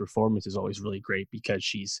Allison Brie's performance is always really great because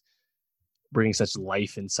she's bringing such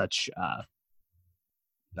life and such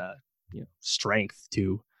strength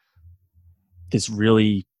to this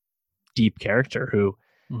really deep character who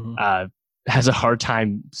has a hard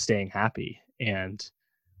time staying happy. And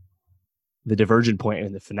the divergent point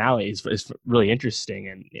in the finale is really interesting.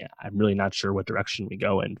 And yeah, I'm really not sure what direction we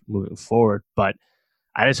go in moving forward, but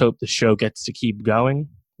I just hope the show gets to keep going.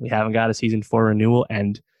 We haven't got a season 4 renewal,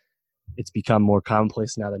 and it's become more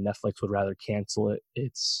commonplace now that Netflix would rather cancel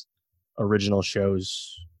its original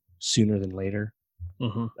shows sooner than later.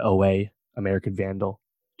 OA, American Vandal,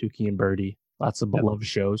 Dookie and Birdie, lots of beloved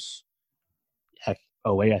shows. Heck,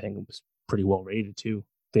 OA I think was pretty well rated too.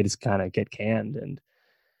 They just kind of get canned, and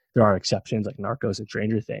there are exceptions like Narcos and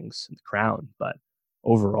Stranger Things and The Crown, but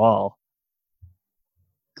overall,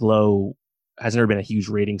 Glow has never been a huge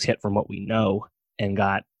ratings hit from what we know, and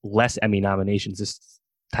got less Emmy nominations this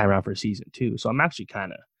time around for season 2. So I'm actually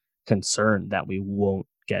kind of concerned that we won't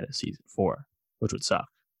get a season 4, which would suck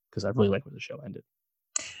because I really like where the show ended.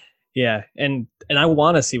 Yeah, and I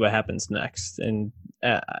want to see what happens next. And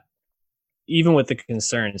even with the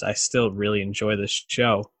concerns, I still really enjoy this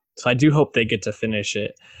show. So I do hope they get to finish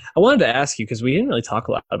it. I wanted to ask you, because we didn't really talk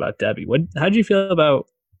a lot about Debbie. How did you feel about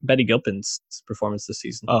Betty Gilpin's performance this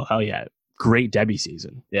season? Oh, hell yeah. Great Debbie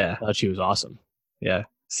season. Yeah. I thought she was awesome. Yeah.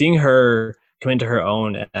 Seeing her come into her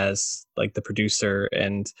own as like the producer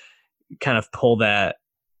and kind of pull that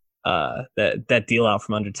deal out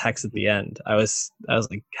from under Tex at the end. I was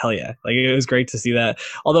like, hell yeah. Like, it was great to see that.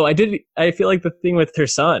 Although I feel like the thing with her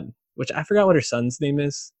son, which I forgot what her son's name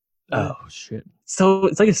is. Oh shit. So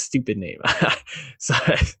it's like a stupid name. So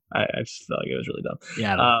I just felt like it was really dumb.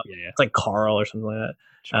 Yeah. It's like Carl or something like that.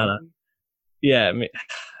 I don't know. Yeah.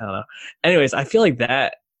 I don't know. Anyways, I feel like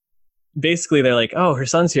that basically they're like, oh, her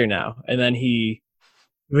son's here now. And then it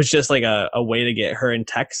was just like a way to get her and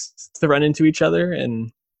Tex to run into each other.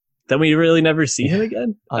 And then we really never see him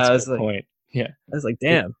again. That's a good point. Yeah. I was like,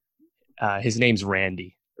 damn. His name's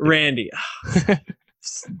Randy. Randy.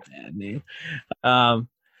 Bad name.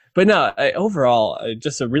 But no, overall,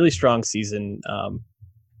 just a really strong season.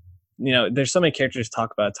 There's so many characters to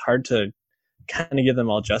talk about. It's hard to kind of give them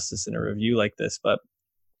all justice in a review like this, but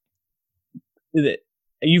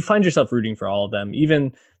you find yourself rooting for all of them,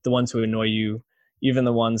 even the ones who annoy you, even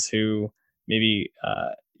the ones who maybe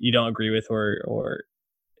you don't agree with, or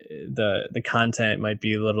the content might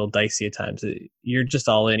be a little dicey at times. You're just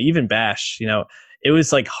all in. Even Bash, it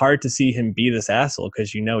was like hard to see him be this asshole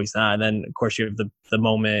because he's not. And then of course you have the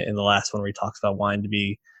moment in the last one where he talks about wanting to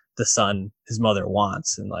be the son his mother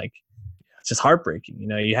wants, and like it's just heartbreaking.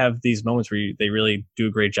 You have these moments where they really do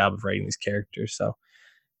a great job of writing these characters. So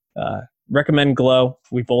recommend Glow.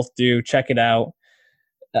 We both do. Check it out.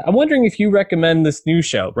 I'm wondering if you recommend this new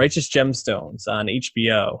show, Righteous Gemstones, on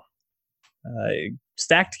HBO.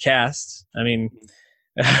 Stacked cast. I mean,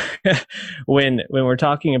 when we're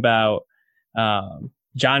talking about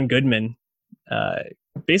John Goodman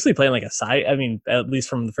basically playing like a side, at least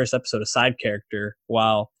from the first episode, a side character,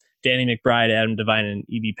 while Danny McBride, Adam Devine, and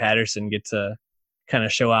E.D. Patterson get to kind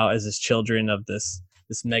of show out as his children of this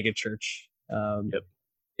mega church.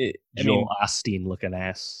 Joel Osteen looking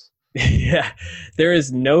ass. Yeah, there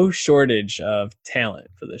is no shortage of talent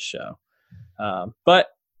for this show. But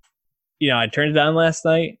I turned it on last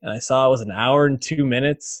night and I saw it was an hour and 2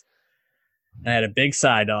 minutes. I had a big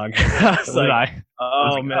sigh, dog. I was like,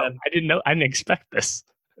 man. I didn't expect this.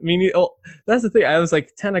 That's the thing. I was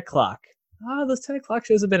like 10 o'clock. Those 10 o'clock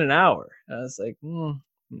shows have been an hour. I was like, nah,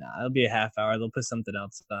 it'll be a half hour. They'll put something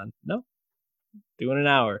else on. No, doing an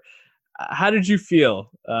hour. How did you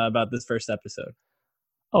feel about this first episode?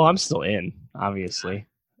 Oh, I'm still in, obviously.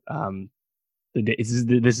 This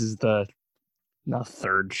is the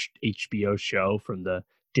third HBO show from the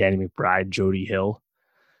Danny McBride, Jody Hill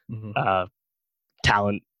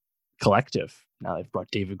talent collective. Now they've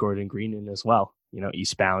brought David Gordon Green in as well.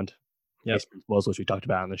 Eastbound, which we talked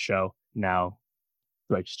about on the show. Now,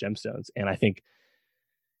 Righteous Gemstones, and I think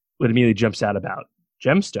what immediately jumps out about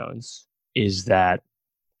Gemstones is that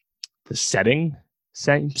the setting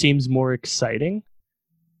seems more exciting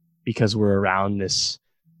because we're around this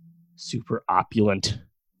super opulent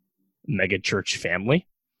mega church family.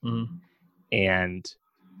 And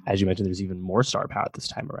as you mentioned, there's even more star power this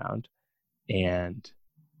time around. And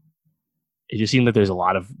it just seemed that there's a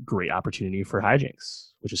lot of great opportunity for hijinks,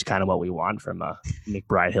 which is kind of what we want from a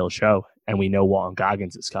McBride Hill show. And we know Walton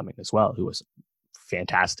Goggins is coming as well, who was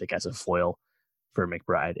fantastic as a foil for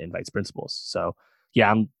McBride in Vice Principals. So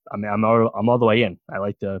yeah, I'm all the way in. I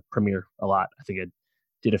like the premiere a lot. I think it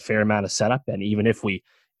did a fair amount of setup, and even if we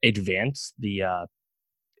advance the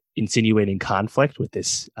insinuating conflict with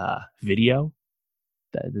this video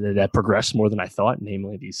that progressed more than I thought,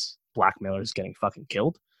 namely these blackmailers getting fucking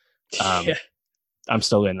killed. Yeah. I'm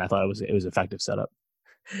still in. I thought it was effective setup.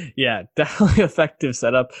 Yeah, definitely effective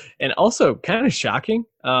setup, and also kind of shocking.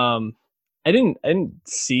 I didn't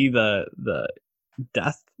see the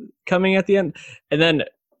death coming at the end, and then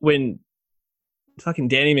when fucking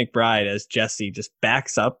Danny McBride as Jesse just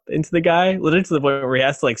backs up into the guy, literally to the point where he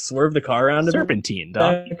has to like swerve the car around him. Serpentine,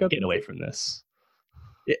 dog. Get away from this.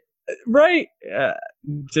 Yeah, right.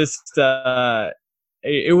 Just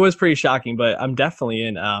it was pretty shocking, but I'm definitely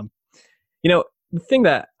in. The thing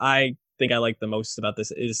that I think I like the most about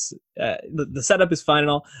this is the setup is fine and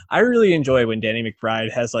all. I really enjoy when Danny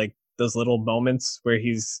McBride has like those little moments where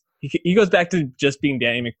he goes back to just being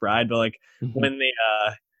Danny McBride, but like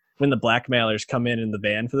when the blackmailers come in the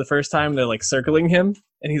van for the first time, they're like circling him,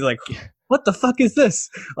 and he's like, "What the fuck is this?"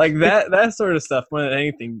 Like that sort of stuff more than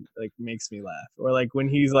anything like makes me laugh. Or like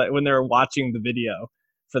when they're watching the video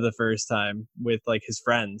for the first time with like his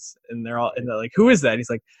friends, and they're like, "Who is that?"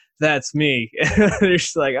 He's like, "That's me." They're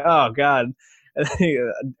just like, "Oh God." And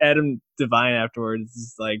then, Adam Devine afterwards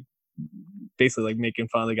is like basically like making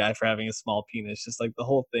fun of the guy for having a small penis. Just like the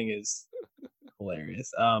whole thing is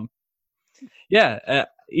hilarious.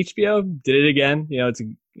 HBO did it again. It's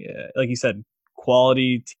like you said,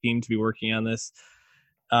 quality team to be working on this.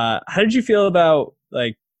 How did you feel about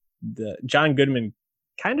like the John Goodman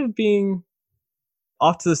kind of being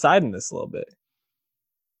off to the side in this a little bit?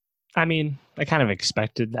 I mean, I kind of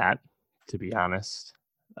expected that, to be honest.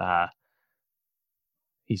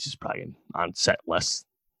 He's just probably on set less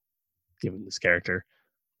given this character.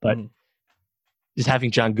 But just having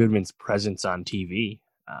John Goodman's presence on TV,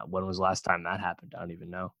 when was the last time that happened? I don't even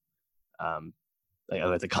know.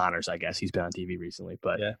 Like the Connors, I guess. He's been on TV recently.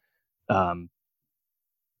 But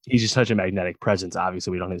he's just such a magnetic presence.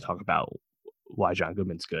 Obviously, we don't need to talk about why John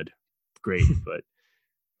Goodman's good. Great, but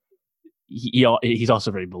he's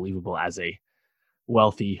also very believable as a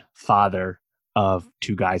wealthy father of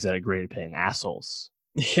two guys that are great at playing assholes.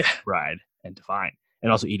 Yeah. Bride and Devine. And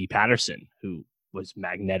also Edie Patterson, who was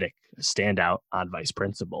magnetic, a standout on Vice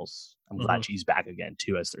Principals. I'm glad she's back again,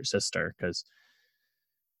 too, as their sister, because,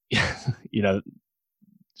 they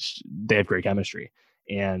have great chemistry.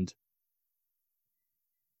 And,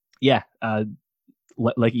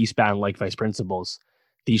 like Eastbound, like Vice Principals,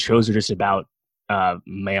 these shows are just about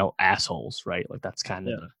male assholes, right? Like that's kind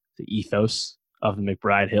of the ethos of the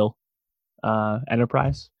McBride Hill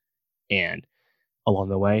enterprise. And along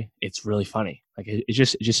the way, it's really funny. Like it's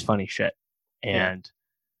just funny shit. And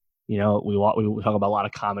we talk about a lot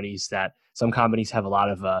of comedies that some comedies have a lot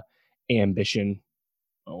of ambition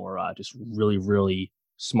or just really, really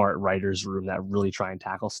smart writers' room that really try and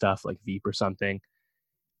tackle stuff like Veep or something.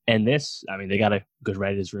 And this, I mean, they got a good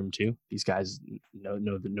writers' room too. These guys know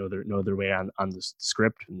their way on the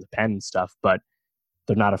script and the pen and stuff, but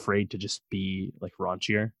they're not afraid to just be like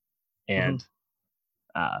raunchier and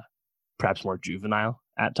perhaps more juvenile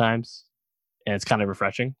at times. And it's kind of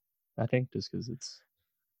refreshing, I think, just because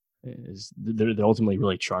they're ultimately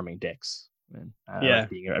really charming dicks. Man, I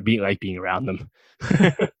like being around them.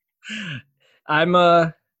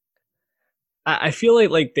 I feel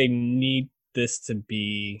like they need this to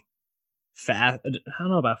be fast. I don't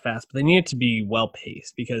know about fast, but they need it to be well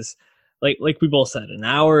paced because, like we both said, an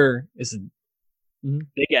hour is a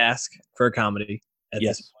big ask for a comedy at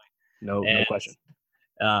this point. No question.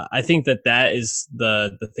 I think that is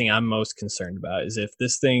the thing I'm most concerned about is if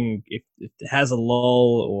this thing if it has a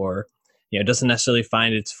lull or doesn't necessarily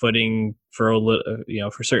find its footing for a little,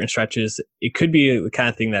 for certain stretches, it could be the kind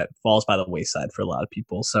of thing that falls by the wayside for a lot of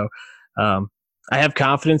people. So I have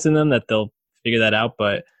confidence in them that they'll figure that out.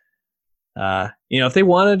 But if they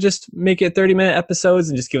want to just make it 30-minute episodes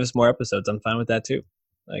and just give us more episodes, I'm fine with that too.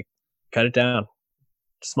 Like cut it down,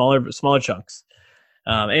 smaller chunks.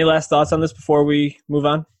 Any last thoughts on this before we move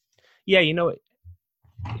on? Yeah,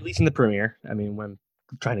 at least in the premiere, I mean, I'm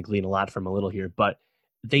trying to glean a lot from a little here, but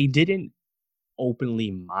they didn't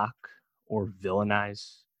openly mock or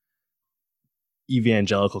villainize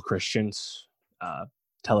evangelical Christians,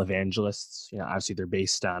 televangelists. Obviously they're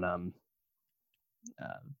based on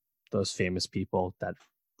those famous people, that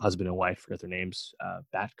husband and wife, forget their names,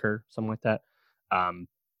 Batker, something like that.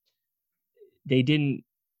 They didn't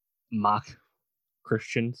mock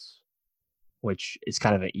Christians, which is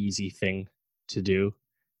kind of an easy thing to do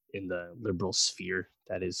in the liberal sphere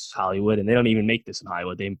that is Hollywood, and they don't even make this in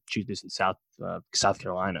Hollywood. They shoot this in South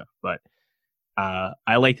Carolina. But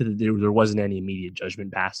I like that there wasn't any immediate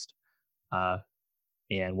judgment passed,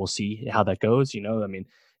 and we'll see how that goes. I mean,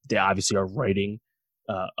 they obviously are writing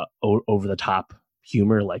over the top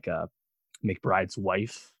humor, like McBride's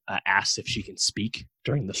wife asks if she can speak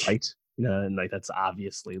during the fight. And like that's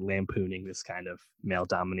obviously lampooning this kind of male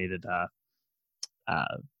dominated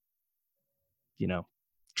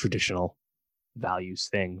traditional values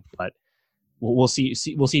thing. But we'll see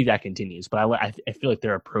if that continues. But I feel like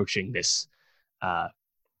they're approaching this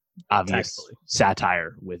obvious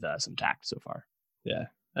satire with some tact so far. Yeah,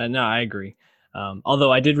 no, I agree.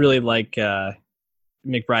 Although I did really like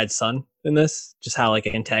McBride's son in this, just how like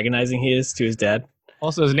antagonizing he is to his dad.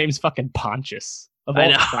 Also, his name's fucking Pontius. Of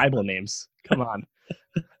all the tribal names, come on.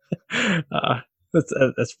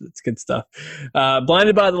 That's good stuff.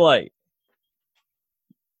 Blinded by the Light,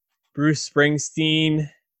 Bruce Springsteen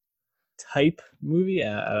type movie.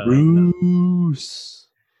 Bruce.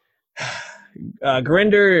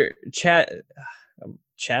 Gurinder Chadha.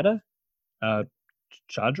 Chadha.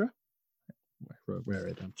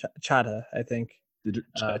 Where Chadha, I think.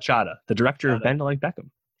 Chadha, the director of Bend Like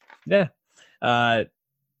Beckham. Yeah.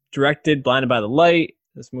 Directed Blinded by the Light.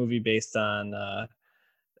 This movie based on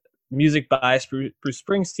music by Bruce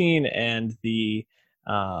Springsteen and the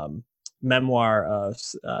memoir of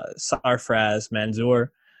Sarfraz Manzoor,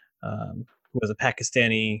 who was a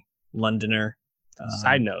Pakistani Londoner.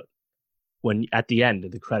 Side note, when at the end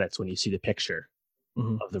of the credits, when you see the picture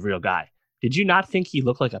of the real guy, did you not think he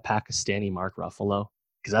looked like a Pakistani Mark Ruffalo?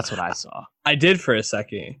 Because that's what I saw. I did for a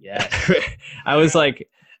second. Yeah. I was like,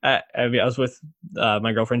 I was with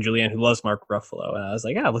my girlfriend Julianne, who loves Mark Ruffalo, and I was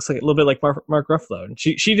like, "Yeah, it looks like a little bit like Mark Ruffalo." And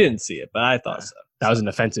she didn't see it, but I thought so. That was an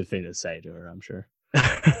offensive thing to say to her, I'm sure.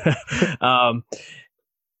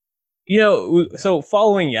 So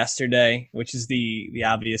following Yesterday, which is the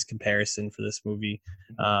obvious comparison for this movie,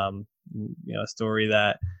 a story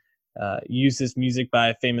that uses music by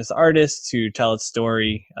a famous artist to tell its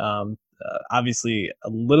story. Obviously, a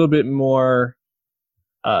little bit more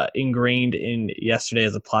ingrained in Yesterday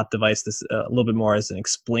as a plot device. This a little bit more as an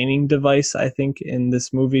explaining device, I think, in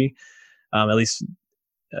this movie, at least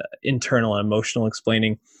internal and emotional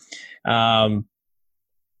explaining.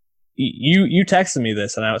 You texted me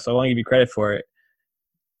this, so I want to give you credit for it.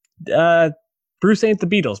 Bruce ain't the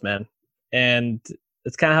Beatles, man, and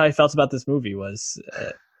that's kind of how I felt about this movie. It was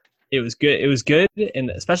good. It was good,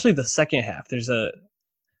 and especially the second half. There's a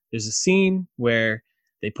scene where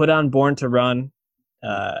they put on Born to Run.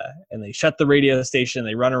 And they shut the radio station.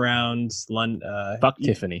 They run around London. Fuck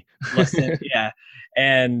Tiffany. Yeah,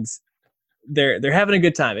 and they're having a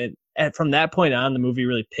good time. And from that point on, the movie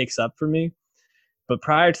really picks up for me. But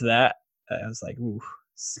prior to that, I was like, "Ooh,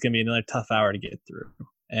 this is gonna be another tough hour to get through."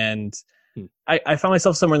 And I found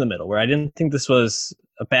myself somewhere in the middle, where I didn't think this was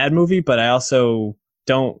a bad movie, but I also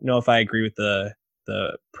don't know if I agree with the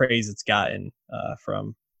praise it's gotten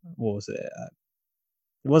from what was it?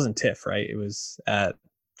 It wasn't TIFF, right? It was at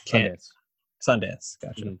Sundance.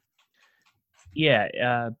 Gotcha. Mm-hmm.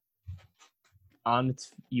 Yeah.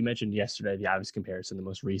 You mentioned Yesterday, the obvious comparison, the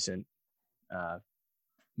most recent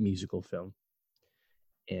musical film,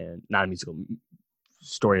 and not a musical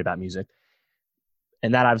story about music.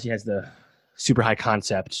 And that obviously has the super high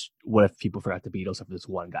concept. What if people forgot the Beatles after this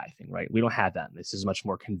one guy thing, right? We don't have that. This is a much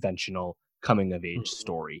more conventional coming of age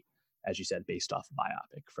story, as you said, based off a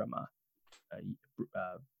biopic from a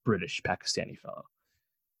British Pakistani fellow,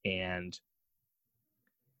 and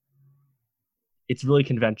it's really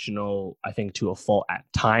conventional, I think, to a fault at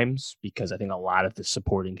times, because I think a lot of the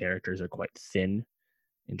supporting characters are quite thin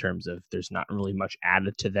in terms of there's not really much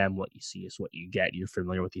added to them. What you see is what you get. You're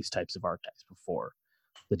familiar with these types of archetypes before: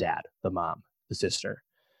 the dad, the mom, the sister,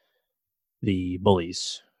 the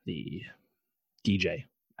bullies, the DJ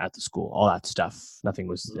at the school, all that stuff. Nothing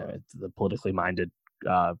was the politically minded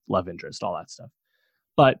love interest, all that stuff.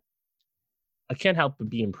 But I can't help but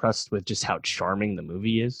be impressed with just how charming the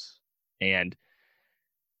movie is. And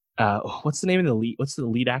what's the name of the lead? What's the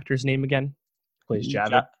lead actor's name again? Plays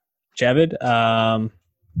Javid. Javid.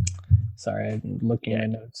 Sorry, I'm looking at my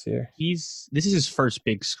notes here. This is his first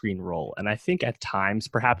big screen role, and I think at times,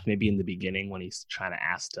 perhaps maybe in the beginning when he's trying to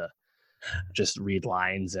ask to just read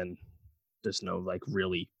lines and there's no like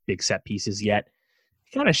really big set pieces yet,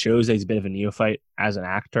 it kind of shows that he's a bit of a neophyte as an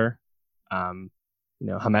actor.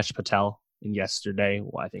 Himesh Patel in Yesterday,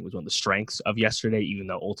 I think was one of the strengths of Yesterday, even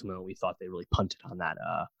though ultimately we thought they really punted on that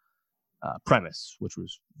premise, which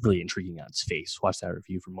was really intriguing on its face. Watch that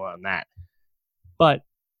review for more on that. But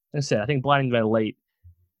as I said, I think Blinded by the Light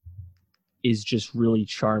is just really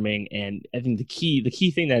charming. And I think the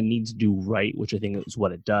key thing that it needs to do right, which I think is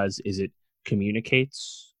what it does, is it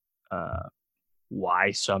communicates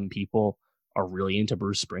why some people are really into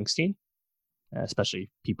Bruce Springsteen, especially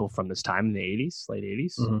people from this time in the 80s, late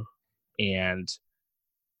 80s. Mm-hmm. And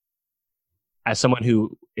as someone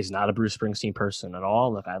who is not a Bruce Springsteen person at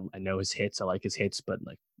all, like I know his hits, I like his hits, but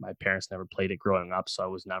like my parents never played it growing up, so I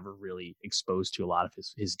was never really exposed to a lot of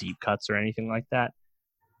his deep cuts or anything like that.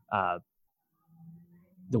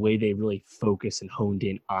 The way they really focus and honed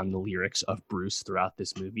in on the lyrics of Bruce throughout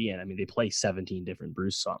this movie, and I mean they play 17 different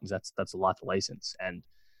Bruce songs. That's a lot to license, and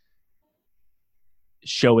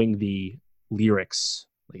showing the lyrics,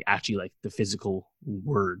 like actually like the physical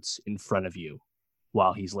words in front of you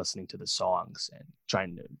while he's listening to the songs and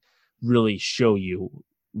trying to really show you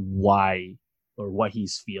why or what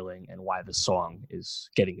he's feeling and why the song is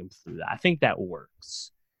getting him through that. I think that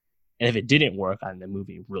works. And if it didn't work, then the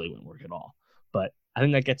movie really wouldn't work at all. But I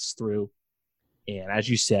think that gets through. And as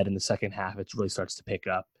you said, in the second half, it really starts to pick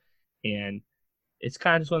up. And it's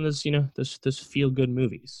kind of just one of those, those feel-good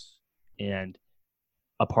movies. And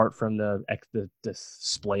apart from the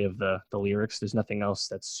display of the lyrics, there's nothing else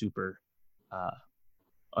that's super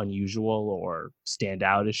unusual or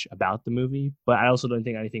standoutish about the movie. But I also don't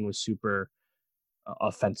think anything was super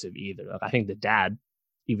offensive either. Like, I think the dad,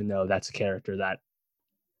 even though that's a character that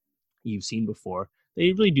you've seen before,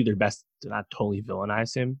 they really do their best to not totally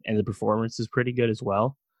villainize him, and the performance is pretty good as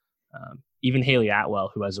well. Even Haley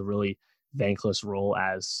Atwell, who has a really thankless role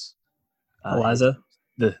as Eliza,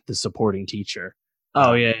 the supporting teacher.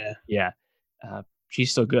 Oh yeah.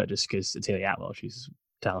 She's still good just because it's Haley Atwell. She's a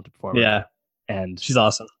talented performer. Yeah, and she's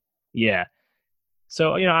awesome. Yeah.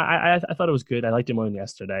 So I thought it was good. I liked it more than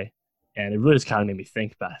yesterday, and it really just kind of made me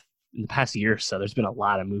think about in the past year or so. There's been a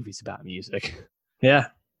lot of movies about music. Yeah,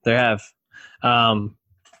 there have. So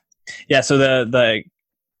the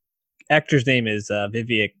actor's name is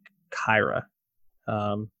Vivek Kyra.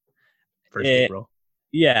 First April.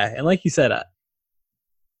 Yeah, and like you said,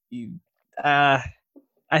 I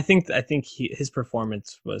think his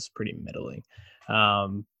performance was pretty middling,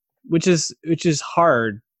 which is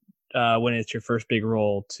hard when it's your first big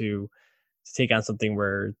role to take on something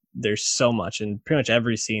where there's so much, and pretty much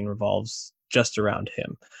every scene revolves just around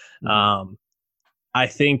him. Mm-hmm. I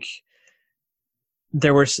think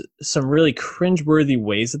there were some really cringeworthy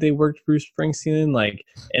ways that they worked Bruce Springsteen in, like,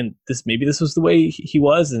 and this was the way he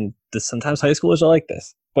was, and sometimes high schoolers are like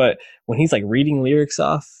this. But when he's like reading lyrics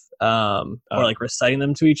off, or like reciting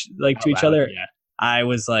them to each other, yeah. I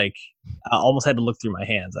was like, I almost had to look through my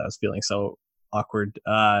hands. I was feeling so awkward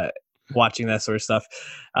watching that sort of stuff.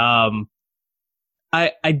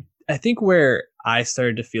 I think where I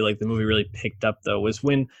started to feel like the movie really picked up though was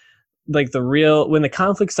when the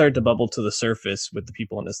conflict started to bubble to the surface with the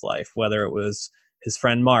people in his life, whether it was his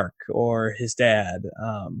friend Mark or his dad.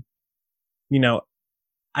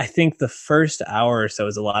 I think the first hour or so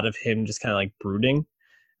is a lot of him just kind of like brooding,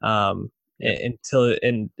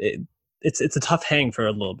 it's a tough hang for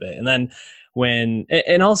a little bit. And then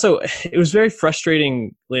also it was very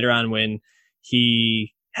frustrating later on when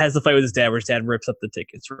he has the fight with his dad where his dad rips up the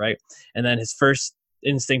tickets, right? And then his first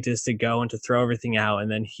instinct is to go and to throw everything out, and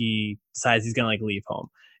then he decides he's gonna like leave home.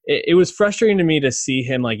 It was frustrating to me to see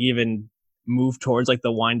him like even move towards like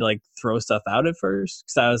the wine to like throw stuff out at first,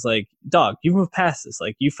 because I was like, dog, you moved past this,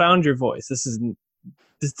 like you found your voice. This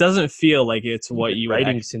doesn't feel like it's what you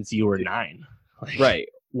writing since you were 9. Like, right?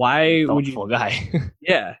 Why would you? Guy.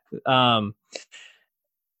 Yeah.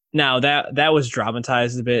 Now that was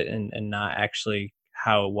dramatized a bit and not actually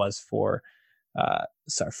how it was for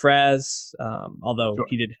Sarfraz, although sure.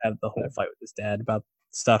 He did have the whole fight with his dad about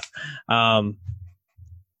stuff. And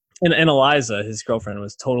Eliza, his girlfriend,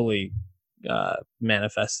 was totally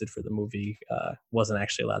manifested for the movie. Wasn't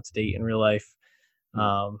actually allowed to date in real life.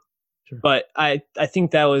 Sure. But I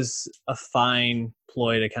think that was a fine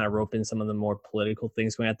ploy to kind of rope in some of the more political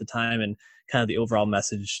things going at the time, and kind of the overall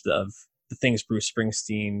message of the things Bruce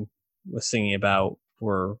Springsteen was singing about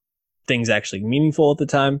were things actually meaningful at the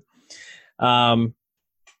time.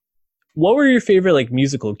 What were your favorite like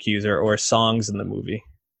musical cues or songs in the movie?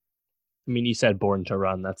 I mean, you said Born to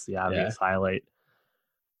Run. That's the obvious highlight.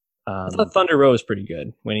 I thought Thunder Road was pretty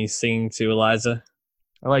good when he's singing to Eliza.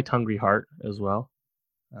 I liked Hungry Heart as well.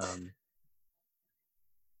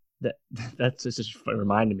 That's just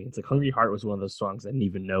reminded me. It's like Hungry Heart was one of those songs I didn't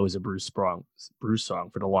even know is a Bruce song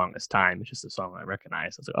for the longest time. It's just a song I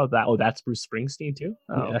recognized. I was like, that's Bruce Springsteen too.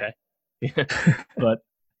 Oh, yeah. Okay. But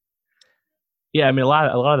yeah, I mean, a lot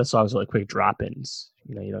of the songs are like quick drop-ins.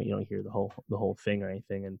 You don't hear the whole thing or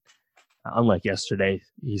anything. And Unlike yesterday,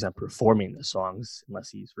 he's not performing the songs unless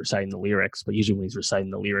he's reciting the lyrics. But usually when he's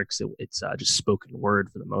reciting the lyrics, it's just spoken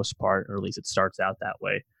word for the most part, or at least it starts out that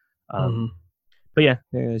way. But yeah,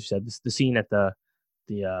 as you said, the scene at the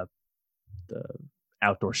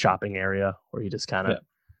outdoor shopping area where he just kind of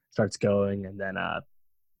starts going, and then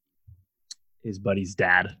his buddy's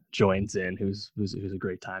dad joins in, who's a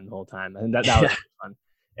great time the whole time, and that was fun.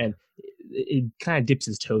 And it kind of dips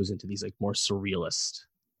his toes into these like more surrealist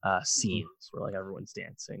scenes where like everyone's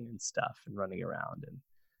dancing and stuff and running around,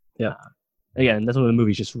 and again, that's when the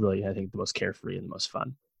movie's just really, I think, the most carefree and the most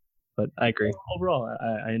fun. But I agree. Overall,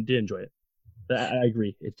 I did enjoy it. I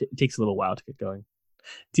agree. It takes a little while to get going.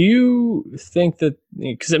 Do you think that,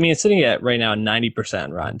 because I mean, it's sitting at right now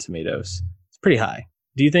 90% Rotten Tomatoes. It's pretty high.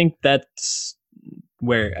 Do you think that's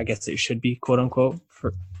where I guess it should be, quote unquote,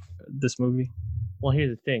 for this movie? Well,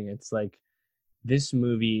 here's the thing. It's like this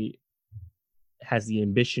movie has the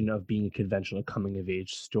ambition of being a conventional coming of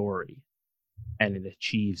age story, and it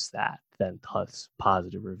achieves that, then thus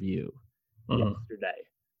positive review. Yesterday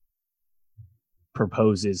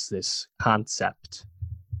proposes this concept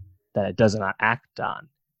that it does not act on,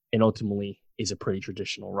 and ultimately is a pretty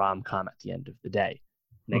traditional rom-com at the end of the day.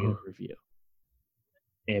 Negative review.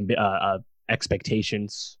 And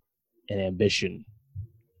expectations and ambition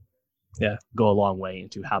go a long way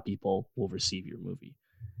into how people will receive your movie.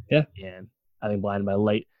 Yeah. And I think Blinded by the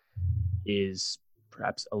Light is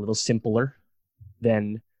perhaps a little simpler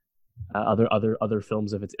than other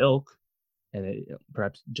films of its ilk, and it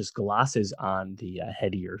perhaps just glosses on the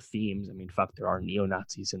headier themes. I mean, there are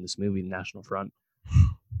neo-Nazis in this movie, the National Front,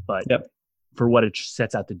 but for what it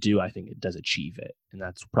sets out to do, I think it does achieve it, and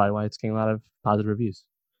that's probably why it's getting a lot of positive reviews.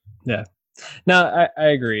 Yeah, no, I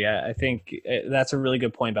agree. I think that's a really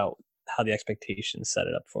good point about how the expectations set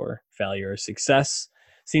it up for failure or success.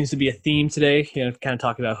 Seems to be a theme today, kind of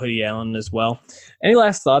talking about Woody Allen as well. Any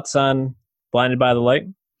last thoughts on Blinded by the Light?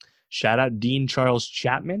 Shout out Dean Charles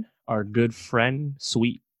Chapman, our good friend,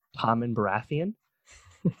 sweet Tommen Baratheon,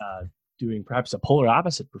 doing perhaps a polar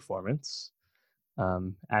opposite performance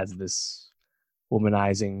as this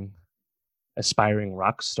womanizing, aspiring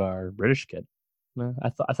rock star British kid.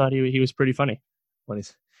 I thought he was pretty funny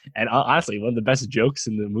and honestly, one of the best jokes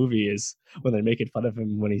in the movie is when they're making fun of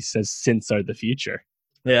him when he says synths are the future.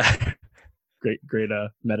 Yeah, great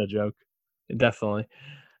meta joke. Definitely.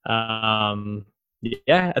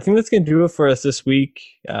 Yeah, I think that's gonna do it for us this week.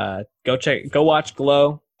 Go watch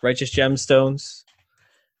Glow, Righteous Gemstones.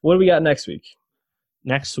 What do we got next week?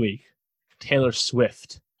 Next week, Taylor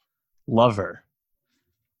Swift, Lover,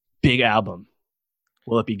 big album.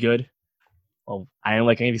 Will it be good? Well, I don't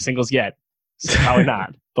like any of these singles yet, so probably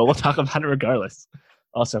not. But we'll talk about it regardless.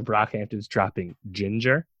 Also, Brockhampton's dropping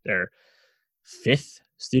Ginger, their 5th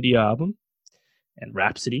studio album, and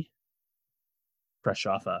Rhapsody, fresh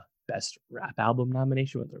off a Best Rap Album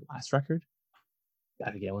nomination with their last record.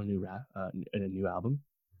 Got to get one a new album.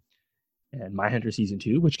 And Mindhunter Season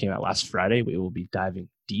 2, which came out last Friday. We will be diving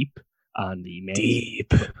deep on the Manny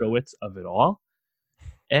Berkowitz of it all.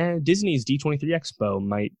 And Disney's D23 Expo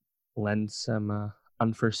might lend some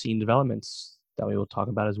unforeseen developments that we will talk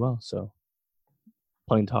about as well. So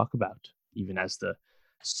plenty to talk about, even as the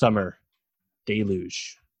summer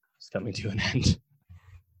deluge is coming to an end.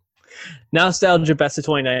 Nostalgia Best of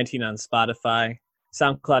 2019 on Spotify,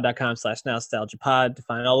 soundcloud.com/nostalgiapod to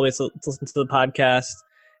find all the ways to listen to the podcast.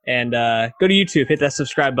 And go to YouTube, hit that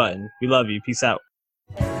subscribe button. We love you. Peace out.